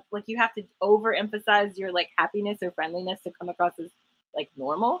to come up like you have to overemphasize your like happiness or friendliness to come across as like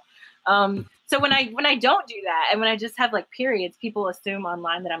normal. So when I don't do that and when I just have like periods, people assume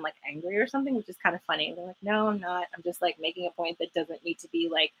online that I'm like angry or something, which is kind of funny. They're like, no, I'm not. I'm just like making a point that doesn't need to be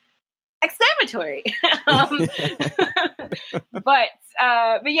like exclamatory. But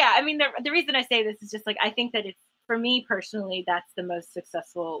yeah, I mean the reason I say this is just like I think that it's, for me personally, that's the most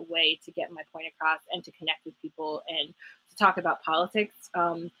successful way to get my point across and to connect with people and to talk about politics.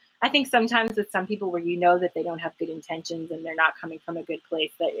 I think sometimes with some people where you know that they don't have good intentions and they're not coming from a good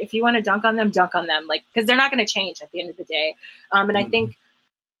place, that if you want to dunk on them, like, because they're not going to change at the end of the day. And I think,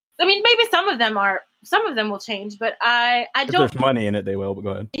 I mean, maybe some of them will change, but I don't. If there's money in it, they will. But go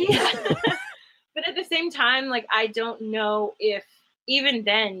ahead. Yeah. But at the same time, like, I don't know if even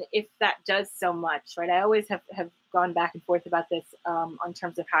then, if that does so much, right? I always have gone back and forth about this on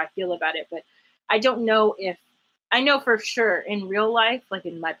terms of how I feel about it, but I don't know if, I know for sure in real life, like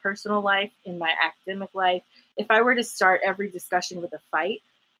in my personal life, in my academic life, if I were to start every discussion with a fight,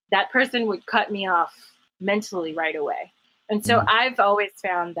 that person would cut me off mentally right away. And so I've always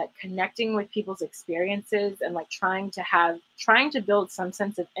found that connecting with people's experiences and like trying to build some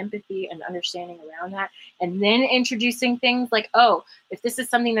sense of empathy and understanding around that, and then introducing things like, oh, if this is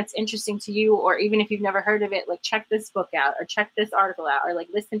something that's interesting to you, or even if you've never heard of it, like check this book out, or check this article out, or like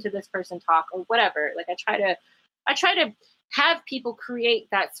listen to this person talk, or whatever. Like I try to have people create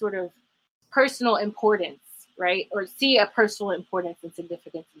that sort of personal importance, right? Or see a personal importance and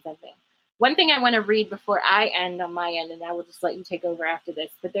significance in something. One thing I want to read before I end on my end, and I will just let you take over after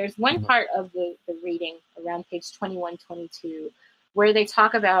this, but there's one part of the reading around page 21, 22, where they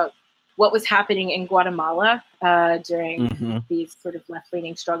talk about what was happening in Guatemala during these sort of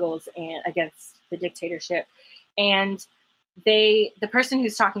left-leaning struggles and against the dictatorship. And the person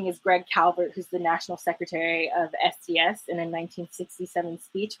who's talking is Greg Calvert, who's the national secretary of SDS in a 1967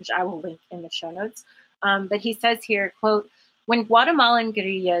 speech, which I will link in the show notes. But he says here, quote, "When Guatemalan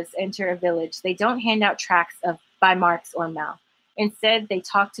guerrillas enter a village, they don't hand out tracts by Marx or Mao. Instead, they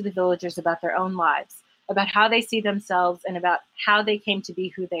talk to the villagers about their own lives, about how they see themselves and about how they came to be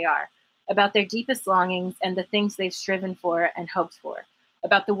who they are, about their deepest longings and the things they've striven for and hoped for,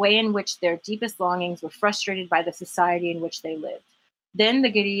 about the way in which their deepest longings were frustrated by the society in which they lived. Then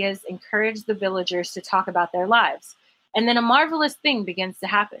the guerrillas encourage the villagers to talk about their lives. And then a marvelous thing begins to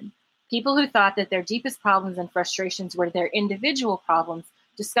happen. People who thought that their deepest problems and frustrations were their individual problems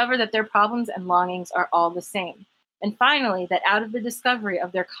discover that their problems and longings are all the same. And finally, that out of the discovery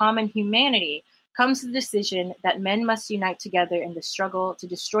of their common humanity comes the decision that men must unite together in the struggle to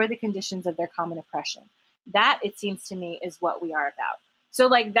destroy the conditions of their common oppression. That, it seems to me, is what we are about." So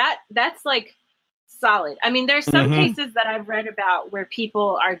like that's like solid. I mean, there's some cases that I've read about where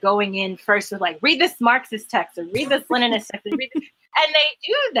people are going in first with like, read this Marxist text or read this Leninist text, and they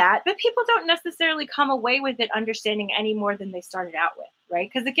do that, but people don't necessarily come away with it understanding any more than they started out with,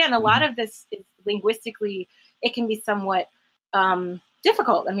 right? Because again, a lot of this is linguistically, it can be somewhat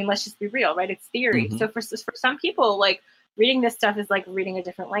difficult. I mean, let's just be real, right? It's theory. So for some people, like reading this stuff is like reading a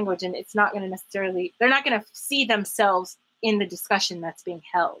different language, and it's not going to necessarily, they're not going to see themselves in the discussion that's being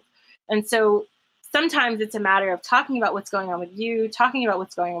held. And so sometimes it's a matter of talking about what's going on with you, talking about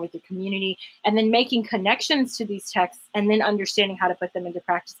what's going on with your community, and then making connections to these texts and then understanding how to put them into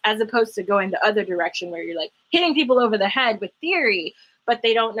practice, as opposed to going the other direction where you're like hitting people over the head with theory, but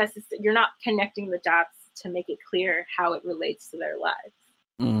they don't necessarily, you're not connecting the dots to make it clear how it relates to their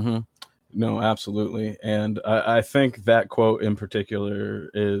lives. No, absolutely. And I think that quote in particular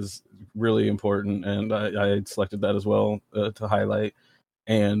is really important. And I selected that as well to highlight.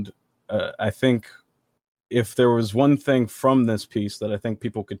 And I think if there was one thing from this piece that I think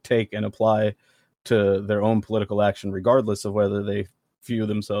people could take and apply to their own political action, regardless of whether they view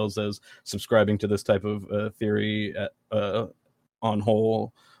themselves as subscribing to this type of theory on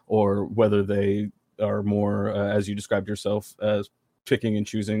whole, or whether they are more, as you described yourself, as picking and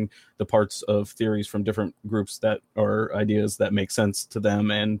choosing the parts of theories from different groups that are ideas that make sense to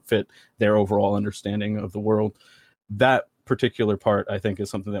them and fit their overall understanding of the world. That particular part, I think, is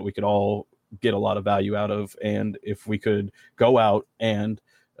something that we could all get a lot of value out of. And if we could go out and,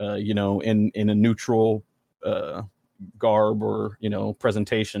 in a neutral garb or,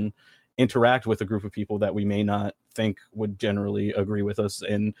 presentation, interact with a group of people that we may not think would generally agree with us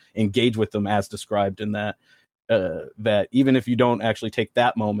and engage with them as described in that, that even if you don't actually take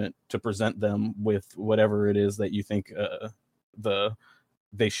that moment to present them with whatever it is that you think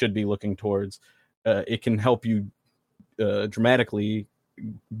they should be looking towards, it can help you dramatically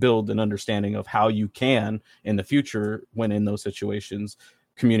build an understanding of how you can, in the future, when in those situations,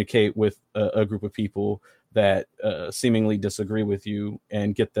 communicate with a group of people that seemingly disagree with you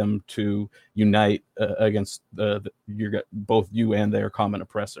and get them to unite against both you and their common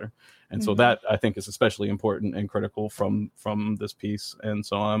oppressor. And so that, I think, is especially important and critical from this piece. And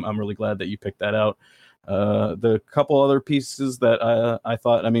so I'm really glad that you picked that out. The couple other pieces that I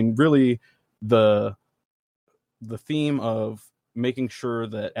thought, I mean, really the theme of making sure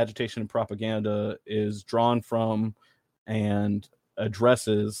that agitation and propaganda is drawn from and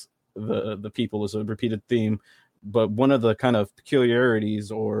addresses the people is a repeated theme. but one of the kind of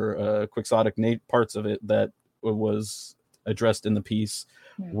peculiarities or quixotic parts of it that was addressed in the piece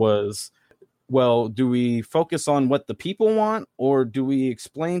was, well, do we focus on what the people want, or do we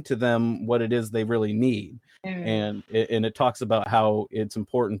explain to them what it is they really need? And it talks about how it's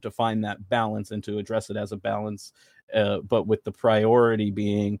important to find that balance and to address it as a balance, but with the priority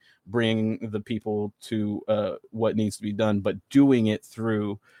being bringing the people to what needs to be done, but doing it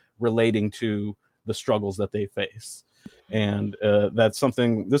through relating to the struggles that they face. And that's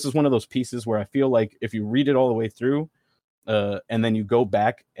something, this is one of those pieces where I feel like if you read it all the way through, and then you go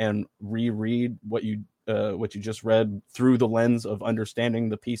back and reread what you just read through the lens of understanding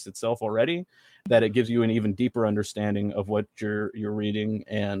the piece itself already, that it gives you an even deeper understanding of what you're reading,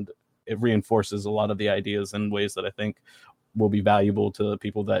 and it reinforces a lot of the ideas in ways that I think will be valuable to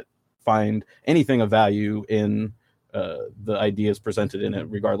people that find anything of value in the ideas presented in it,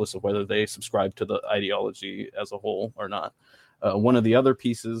 regardless of whether they subscribe to the ideology as a whole or not. One of the other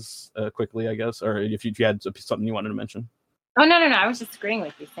pieces, quickly, I guess, or if you had something you wanted to mention. Oh, no. I was just agreeing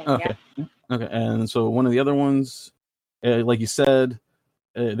with you. Saying, okay. Yeah. Okay. And so one of the other ones, like you said,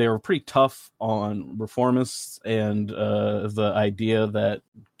 they were pretty tough on reformists and the idea that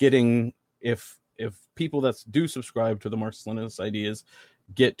if people that do subscribe to the Marxist-Leninist ideas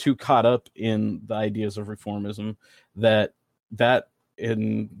get too caught up in the ideas of reformism, that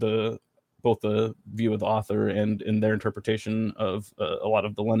in both the view of the author and in their interpretation of a lot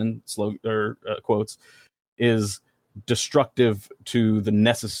of the Lenin quotes, is destructive to the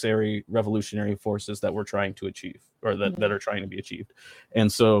necessary revolutionary forces that we're trying to achieve, or that are trying to be achieved.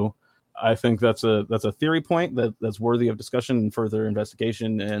 And so I think that's a theory point that's worthy of discussion and further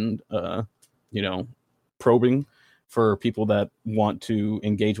investigation and probing for people that want to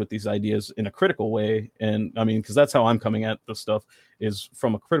engage with these ideas in a critical way. And I mean, because that's how I'm coming at this stuff, is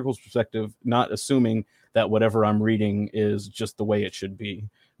from a critical perspective, not assuming that whatever I'm reading is just the way it should be,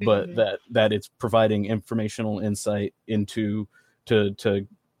 but that it's providing informational insight into to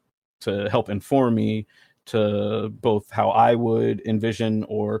help inform me to both how I would envision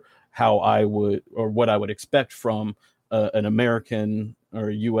or what I would expect from an American or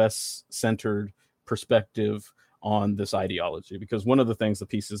US centered perspective on this ideology. Because one of the things the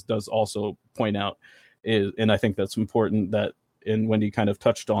pieces does also point out is, and I think that's important, that and Wendy kind of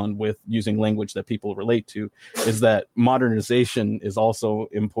touched on with using language that people relate to, is that modernization is also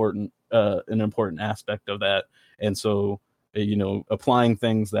important, an important aspect of that. And so, applying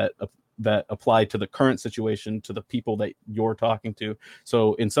things that apply to the current situation to the people that you're talking to.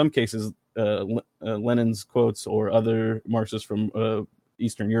 So in some cases, Lenin's quotes or other Marxists from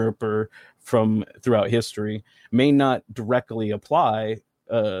Eastern Europe or from throughout history may not directly apply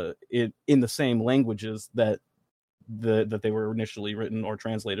in the same languages that they were initially written or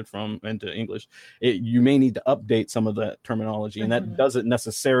translated from into English. You may need to update some of that terminology, and that doesn't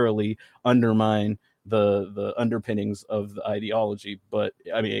necessarily undermine the underpinnings of the ideology, but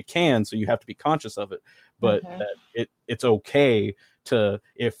I mean it can, so you have to be conscious of it. But that it's okay to,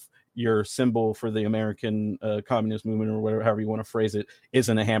 if your symbol for the American communist movement or whatever, however you want to phrase it,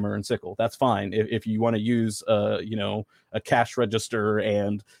 isn't a hammer and sickle, that's fine. If you want to use a cash register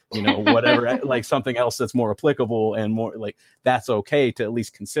and whatever like something else that's more applicable and more like, that's okay to at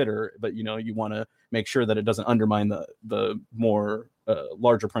least consider. But you want to make sure that it doesn't undermine the more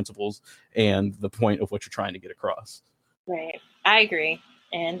larger principles and the point of what you're trying to get across. Right, I agree.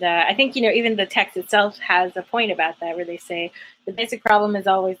 And I think, even the text itself has a point about that, where they say the basic problem is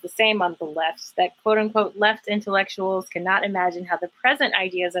always the same on the left, that quote unquote left intellectuals cannot imagine how the present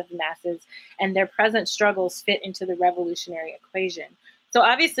ideas of the masses and their present struggles fit into the revolutionary equation. So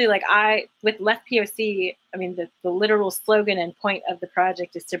obviously, with Left POC, I mean, the literal slogan and point of the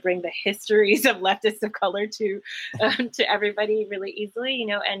project is to bring the histories of leftists of color to everybody really easily,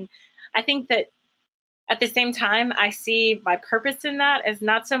 and I think that at the same time, I see my purpose in that as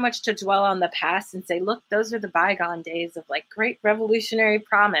not so much to dwell on the past and say, look, those are the bygone days of great revolutionary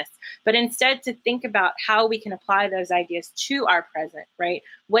promise, but instead to think about how we can apply those ideas to our present, right?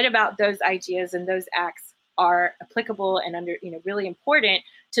 What about those ideas and those acts are applicable and really important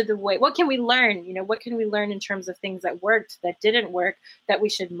to the way, what can we learn? What can we learn in terms of things that worked, that didn't work, that we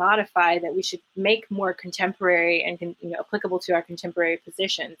should modify, that we should make more contemporary and, applicable to our contemporary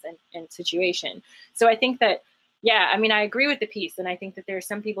positions and situation. So I think that, I agree with the piece. And I think that there are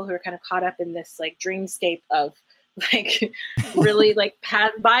some people who are kind of caught up in this dreamscape of really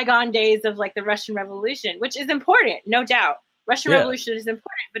past bygone days of the Russian Revolution, which is important, no doubt. Russian Revolution is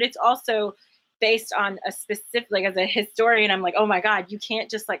important, but it's also based on a specific, as a historian, I'm oh my God, you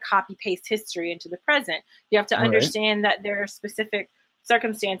can't just copy paste history into the present. You have to understand that there are specific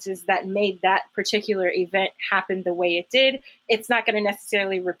circumstances that made that particular event happen the way it did. It's not going to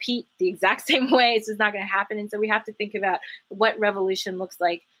necessarily repeat the exact same way. It's just not going to happen. And so we have to think about what revolution looks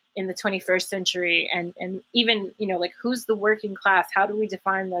like in the 21st century, and even, you know, like, who's the working class? How do we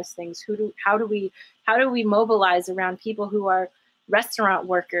define those things? How do we mobilize around people who are restaurant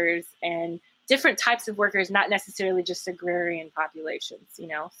workers and different types of workers, not necessarily just agrarian populations, you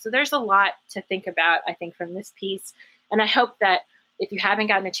know? So there's a lot to think about, I think, from this piece. And I hope that if you haven't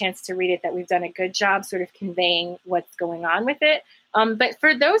gotten a chance to read it, that we've done a good job sort of conveying what's going on with it. But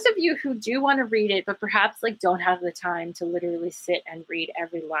for those of you who do want to read it, but perhaps like don't have the time to literally sit and read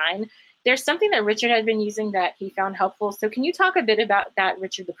every line, there's something that Richard had been using that he found helpful. So can you talk a bit about that,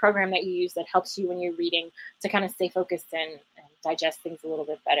 Richard, the program that you use that helps you when you're reading to kind of stay focused and digest things a little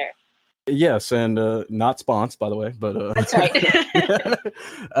bit better? Yes, and not sponsored, by the way, but that's right.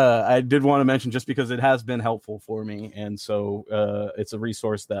 I did want to mention, just because it has been helpful for me, and so it's a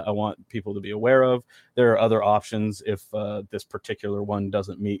resource that I want people to be aware of. There are other options if this particular one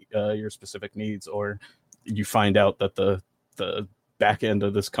doesn't meet your specific needs, or you find out that the back end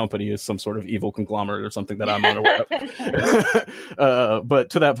of this company is some sort of evil conglomerate or something that I'm unaware of.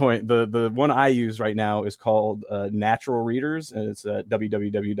 But to that point, the one I use right now is called Natural Readers, and it's at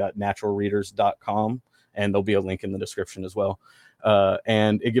www.naturalreaders.com, and there'll be a link in the description as well.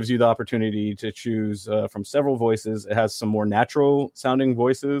 And it gives you the opportunity to choose from several voices. It has some more natural sounding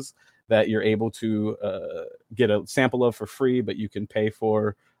voices that you're able to get a sample of for free, but you can pay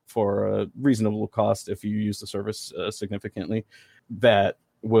for a reasonable cost if you use the service significantly. That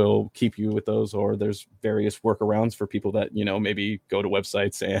will keep you with those, or there's various workarounds for people that, you know, maybe go to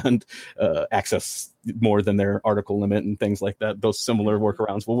websites and access more than their article limit and things like that. Those similar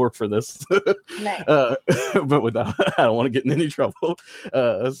workarounds will work for this. Nice. But without, I don't want to get in any trouble.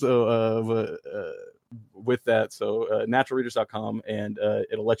 With that, so naturalreaders.com, and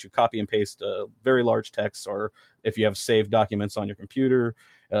it'll let you copy and paste very large text, or if you have saved documents on your computer.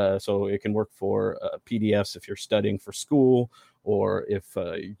 So it can work for PDFs if you're studying for school, or if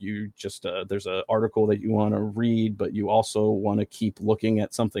you just there's an article that you want to read, but you also want to keep looking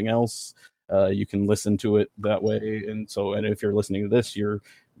at something else. You can listen to it that way. And if you're listening to this, you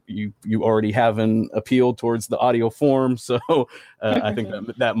already have an appeal towards the audio form. So I think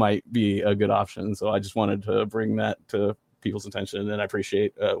that might be a good option. So I just wanted to bring that to people's attention, and I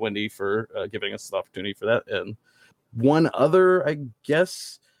appreciate Wendy for giving us the opportunity for that. And one other, I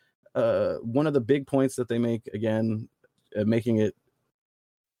guess, one of the big points that they make, again, making it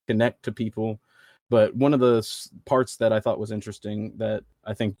connect to people, but one of the parts that I thought was interesting that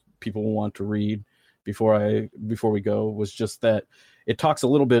I think people want to read before we go was just that it talks a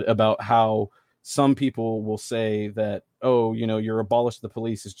little bit about how some people will say that, oh, you know, your abolish the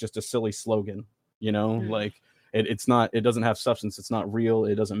police is just a silly slogan, you know, like it doesn't have substance, it's not real,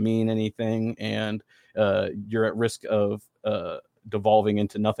 it doesn't mean anything, and you're at risk of devolving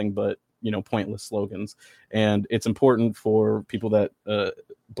into nothing but, you know, pointless slogans. And it's important for people that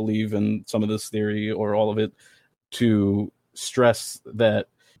believe in some of this theory or all of it to stress that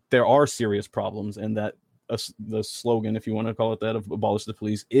there are serious problems, and that the slogan, if you want to call it that, of abolish the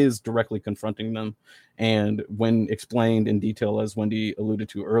police is directly confronting them. And when explained in detail, as Wendy alluded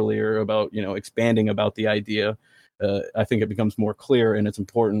to earlier, about, you know, expanding about the idea, I think it becomes more clear, and it's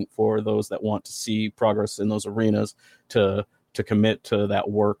important for those that want to see progress in those arenas to commit to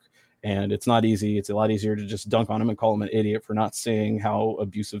that work. And it's not easy. It's a lot easier to just dunk on him and call him an idiot for not seeing how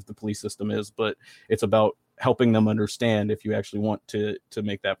abusive the police system is. But it's about helping them understand, if you actually want to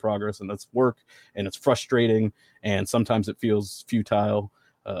make that progress. And that's work, and it's frustrating, and sometimes it feels futile.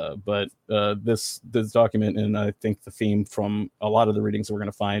 But this document, and I think the theme from a lot of the readings that we're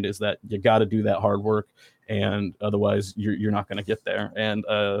going to find, is that you got to do that hard work, and otherwise you're not going to get there. And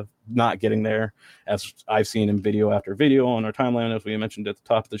not getting there, as I've seen in video after video on our timeline, as we mentioned at the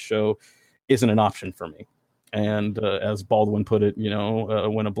top of the show, isn't an option for me. And as Baldwin put it, you know,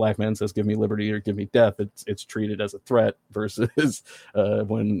 when a black man says "give me liberty" or "give me death," it's treated as a threat, versus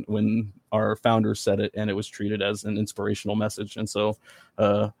when our founders said it, and it was treated as an inspirational message. And so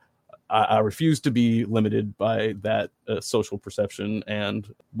I refuse to be limited by that social perception, and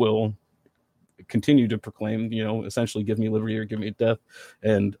will continue to proclaim, you know, essentially "give me liberty" or "give me death."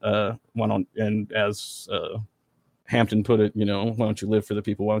 And as Hampton put it, you know, why don't you live for the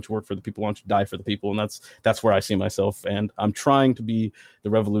people? Why don't you work for the people? Why don't you die for the people? And that's where I see myself. And I'm trying to be the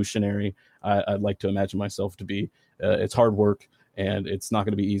revolutionary I'd like to imagine myself to be. It's hard work, and it's not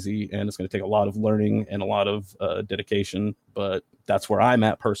going to be easy, and it's going to take a lot of learning and a lot of dedication. But that's where I'm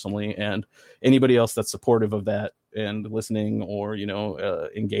at personally. And anybody else that's supportive of that and listening, or, you know,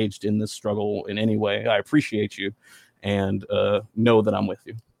 engaged in this struggle in any way, I appreciate you. and know that I'm with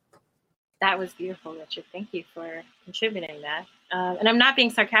you. That was beautiful, Richard. Thank you for contributing that. And I'm not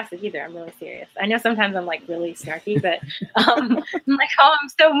being sarcastic either. I'm really serious. I know sometimes I'm like really snarky, but I'm like, oh, I'm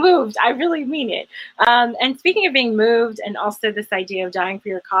so moved. I really mean it. And speaking of being moved, and also this idea of dying for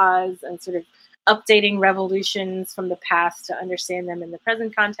your cause and sort of updating revolutions from the past to understand them in the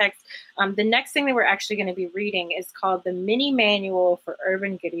present context. The next thing that we're actually going to be reading is called The Mini Manual for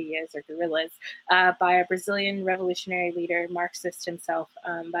Urban Guerrillas or Guerrillas by a Brazilian revolutionary leader, Marxist himself,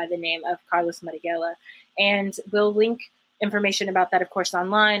 by the name of Carlos Marighella. And we'll link information about that, of course,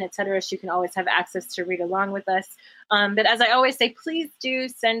 online, etc. So you can always have access to read along with us. But as I always say, please do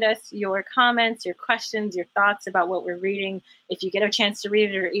send us your comments, your questions, your thoughts about what we're reading. If you get a chance to read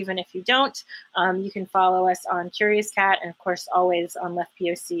it, or even if you don't, you can follow us on Curious Cat, and of course, always on Left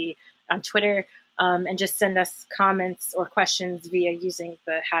POC on Twitter, and just send us comments or questions via using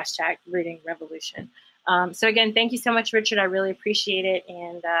the hashtag Reading Revolution. So again, thank you so much, Richard. I really appreciate it.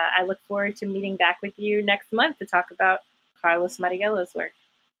 And I look forward to meeting back with you next month to talk about Carlos Marighella's work.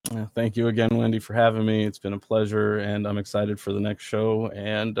 Thank you again, Wendy, for having me. It's been a pleasure, and I'm excited for the next show.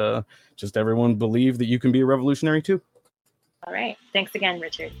 And just everyone believe that you can be a revolutionary too. All right. Thanks again,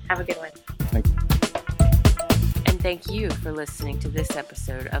 Richard. Have a good one. Thank you. And thank you for listening to this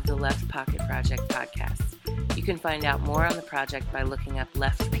episode of the Left Pocket Project podcast. You can find out more on the project by looking up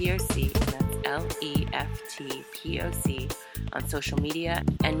Left POC, and that's LEFTPOC, on social media,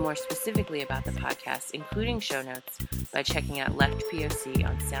 and more specifically about the podcast, including show notes, by checking out Left POC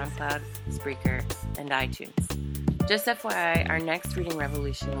on SoundCloud, Spreaker, and iTunes. Just FYI, our next Reading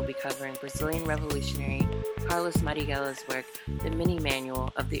Revolution will be covering Brazilian revolutionary Carlos Marighella's work, The Mini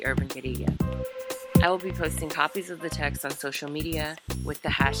Manual of the Urban Guerrilla. I will be posting copies of the text on social media with the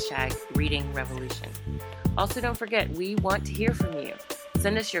hashtag Reading Revolution. Also, don't forget, we want to hear from you.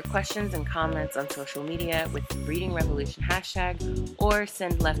 Send us your questions and comments on social media with the Reading Revolution hashtag, or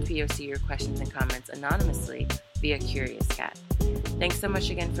send Left POC your questions and comments anonymously via Curious Cat. Thanks so much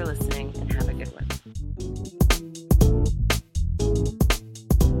again for listening, and have a good one.